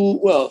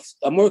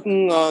I'm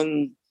working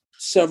on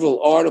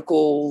several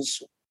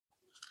articles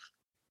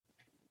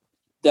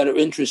that are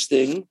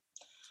interesting.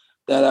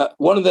 That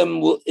one of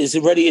them is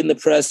already in the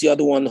press. The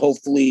other one,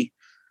 hopefully,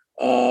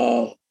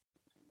 will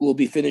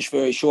be finished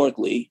very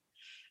shortly.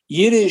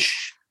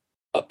 Yiddish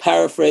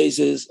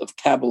paraphrases of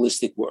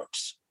Kabbalistic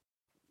works.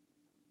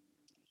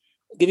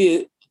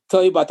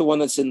 Tell you about the one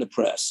that's in the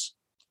press.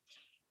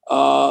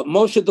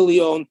 Moshe de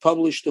Leon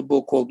published a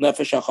book called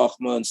Nefesh HaChochma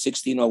in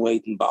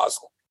 1608 in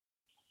Basel.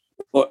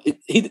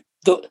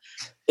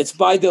 It's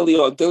by de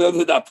Leon. De Leon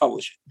did not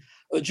publish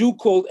it. A Jew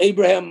called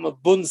Abraham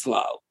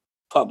Bunzlau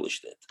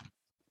published it.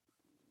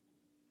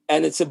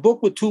 And it's a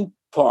book with two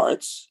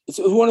parts. It's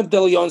one of de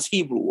Leon's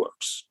Hebrew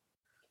works.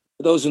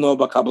 For those who know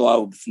about Kabbalah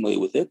will be familiar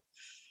with it.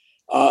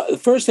 The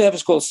first half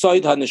is called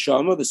Sod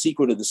HaNeshama, the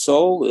secret of the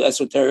soul, the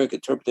esoteric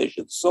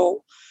interpretation of the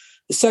soul.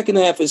 The second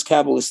half is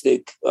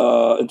Kabbalistic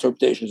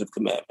interpretations of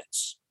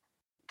commandments.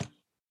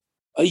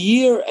 A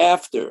year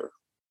after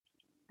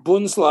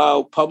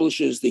Bunzlau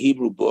publishes the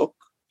Hebrew book,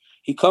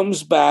 he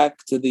comes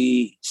back to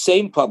the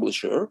same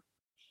publisher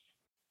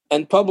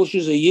and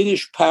publishes a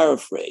Yiddish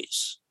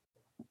paraphrase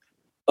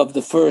of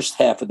the first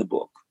half of the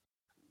book.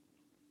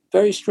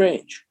 Very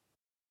strange.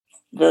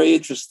 Very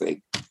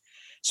interesting.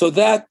 So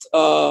that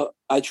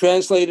I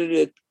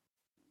translated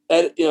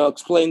it,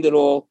 explained it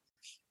all,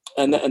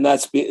 and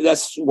that's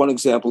one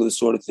example of the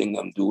sort of thing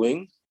I'm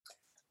doing.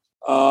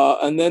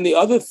 And then the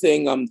other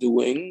thing I'm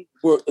doing,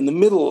 we're in the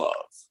middle of,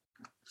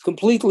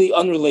 completely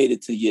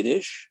unrelated to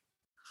Yiddish.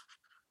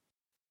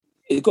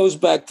 It goes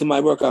back to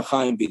my work on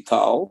Chaim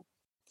Vital.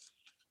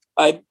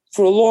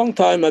 For a long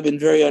time, I've been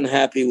very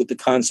unhappy with the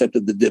concept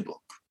of the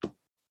Dibbuk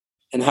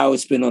and how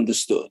it's been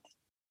understood.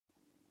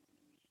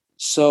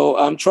 So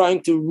I'm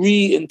trying to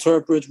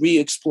reinterpret,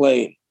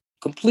 re-explain,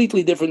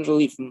 completely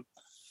differently from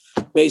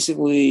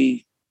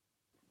basically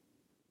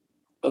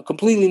a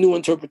completely new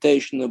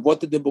interpretation of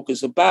what the Dibbuk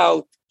is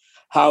about,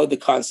 how the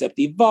concept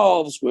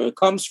evolves, where it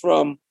comes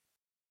from,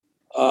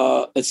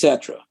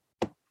 etc.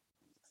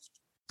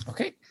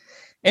 Okay,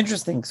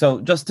 interesting. So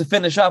just to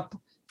finish up,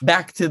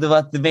 back to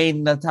what the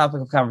main topic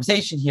of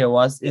conversation here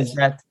is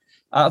that,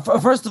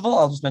 first of all,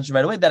 I'll just mention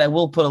right away that I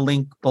will put a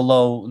link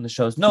below in the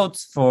show's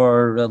notes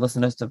for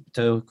listeners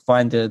to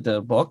find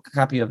the book, a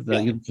copy of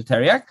the Yiddish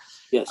Teriach.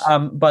 Yes.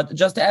 But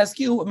just to ask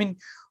you, I mean,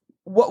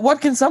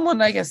 what can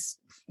someone, I guess,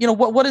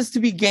 what is to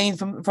be gained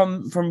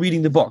from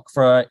reading the book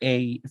for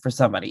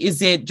somebody?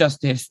 Is it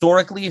just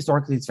historically it's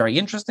very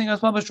interesting as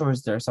published, or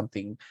is there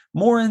something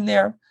more in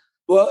there?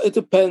 Well, it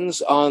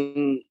depends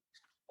on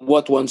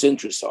what one's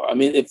interests are. I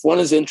mean, if one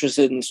is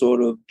interested in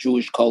sort of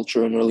Jewish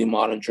culture in early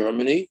modern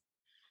Germany,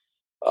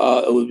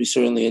 it would be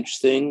certainly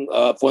interesting.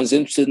 If one's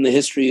interested in the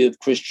history of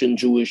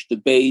Christian-Jewish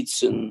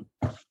debates and,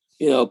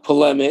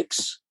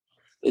 polemics,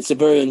 it's a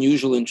very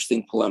unusual,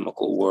 interesting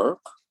polemical work.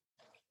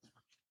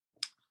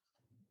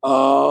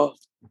 Or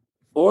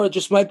it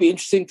just might be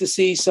interesting to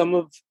see some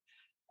of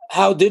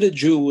how did a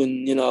Jew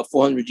in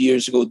 400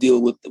 years ago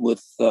deal with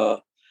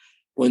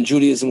when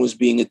Judaism was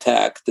being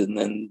attacked and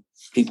then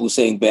people were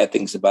saying bad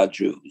things about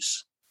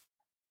Jews.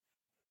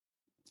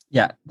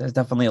 Yeah, there's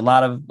definitely a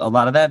lot of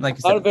that. Like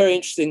a lot of very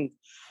interesting,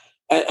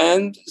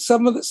 and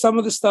some of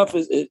the stuff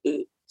is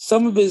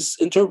some of his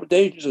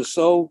interpretations are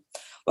so,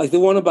 like the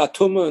one about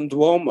Tuma and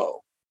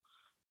Duomo.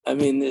 I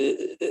mean,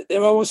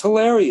 they're almost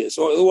hilarious.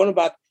 Or the one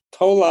about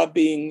Tola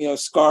being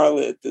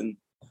scarlet, and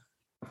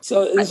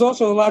so there's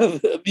also a lot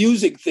of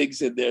amusing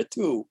things in there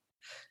too.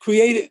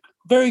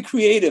 Very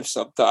creative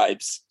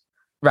sometimes.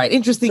 Right,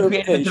 interesting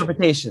creative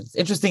interpretations.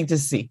 Interesting to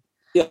see.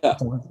 Yeah.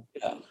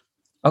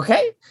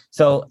 Okay,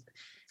 so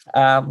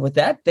with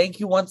that, thank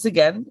you once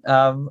again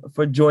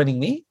for joining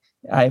me.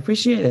 I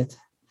appreciate it.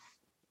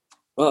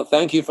 Well,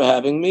 thank you for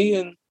having me,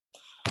 and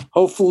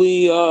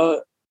hopefully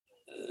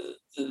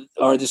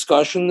our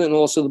discussion, and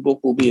also the book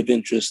will be of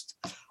interest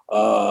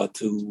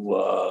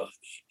to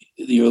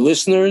your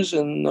listeners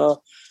and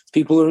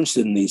people who are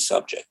interested in these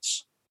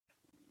subjects.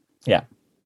 Yeah,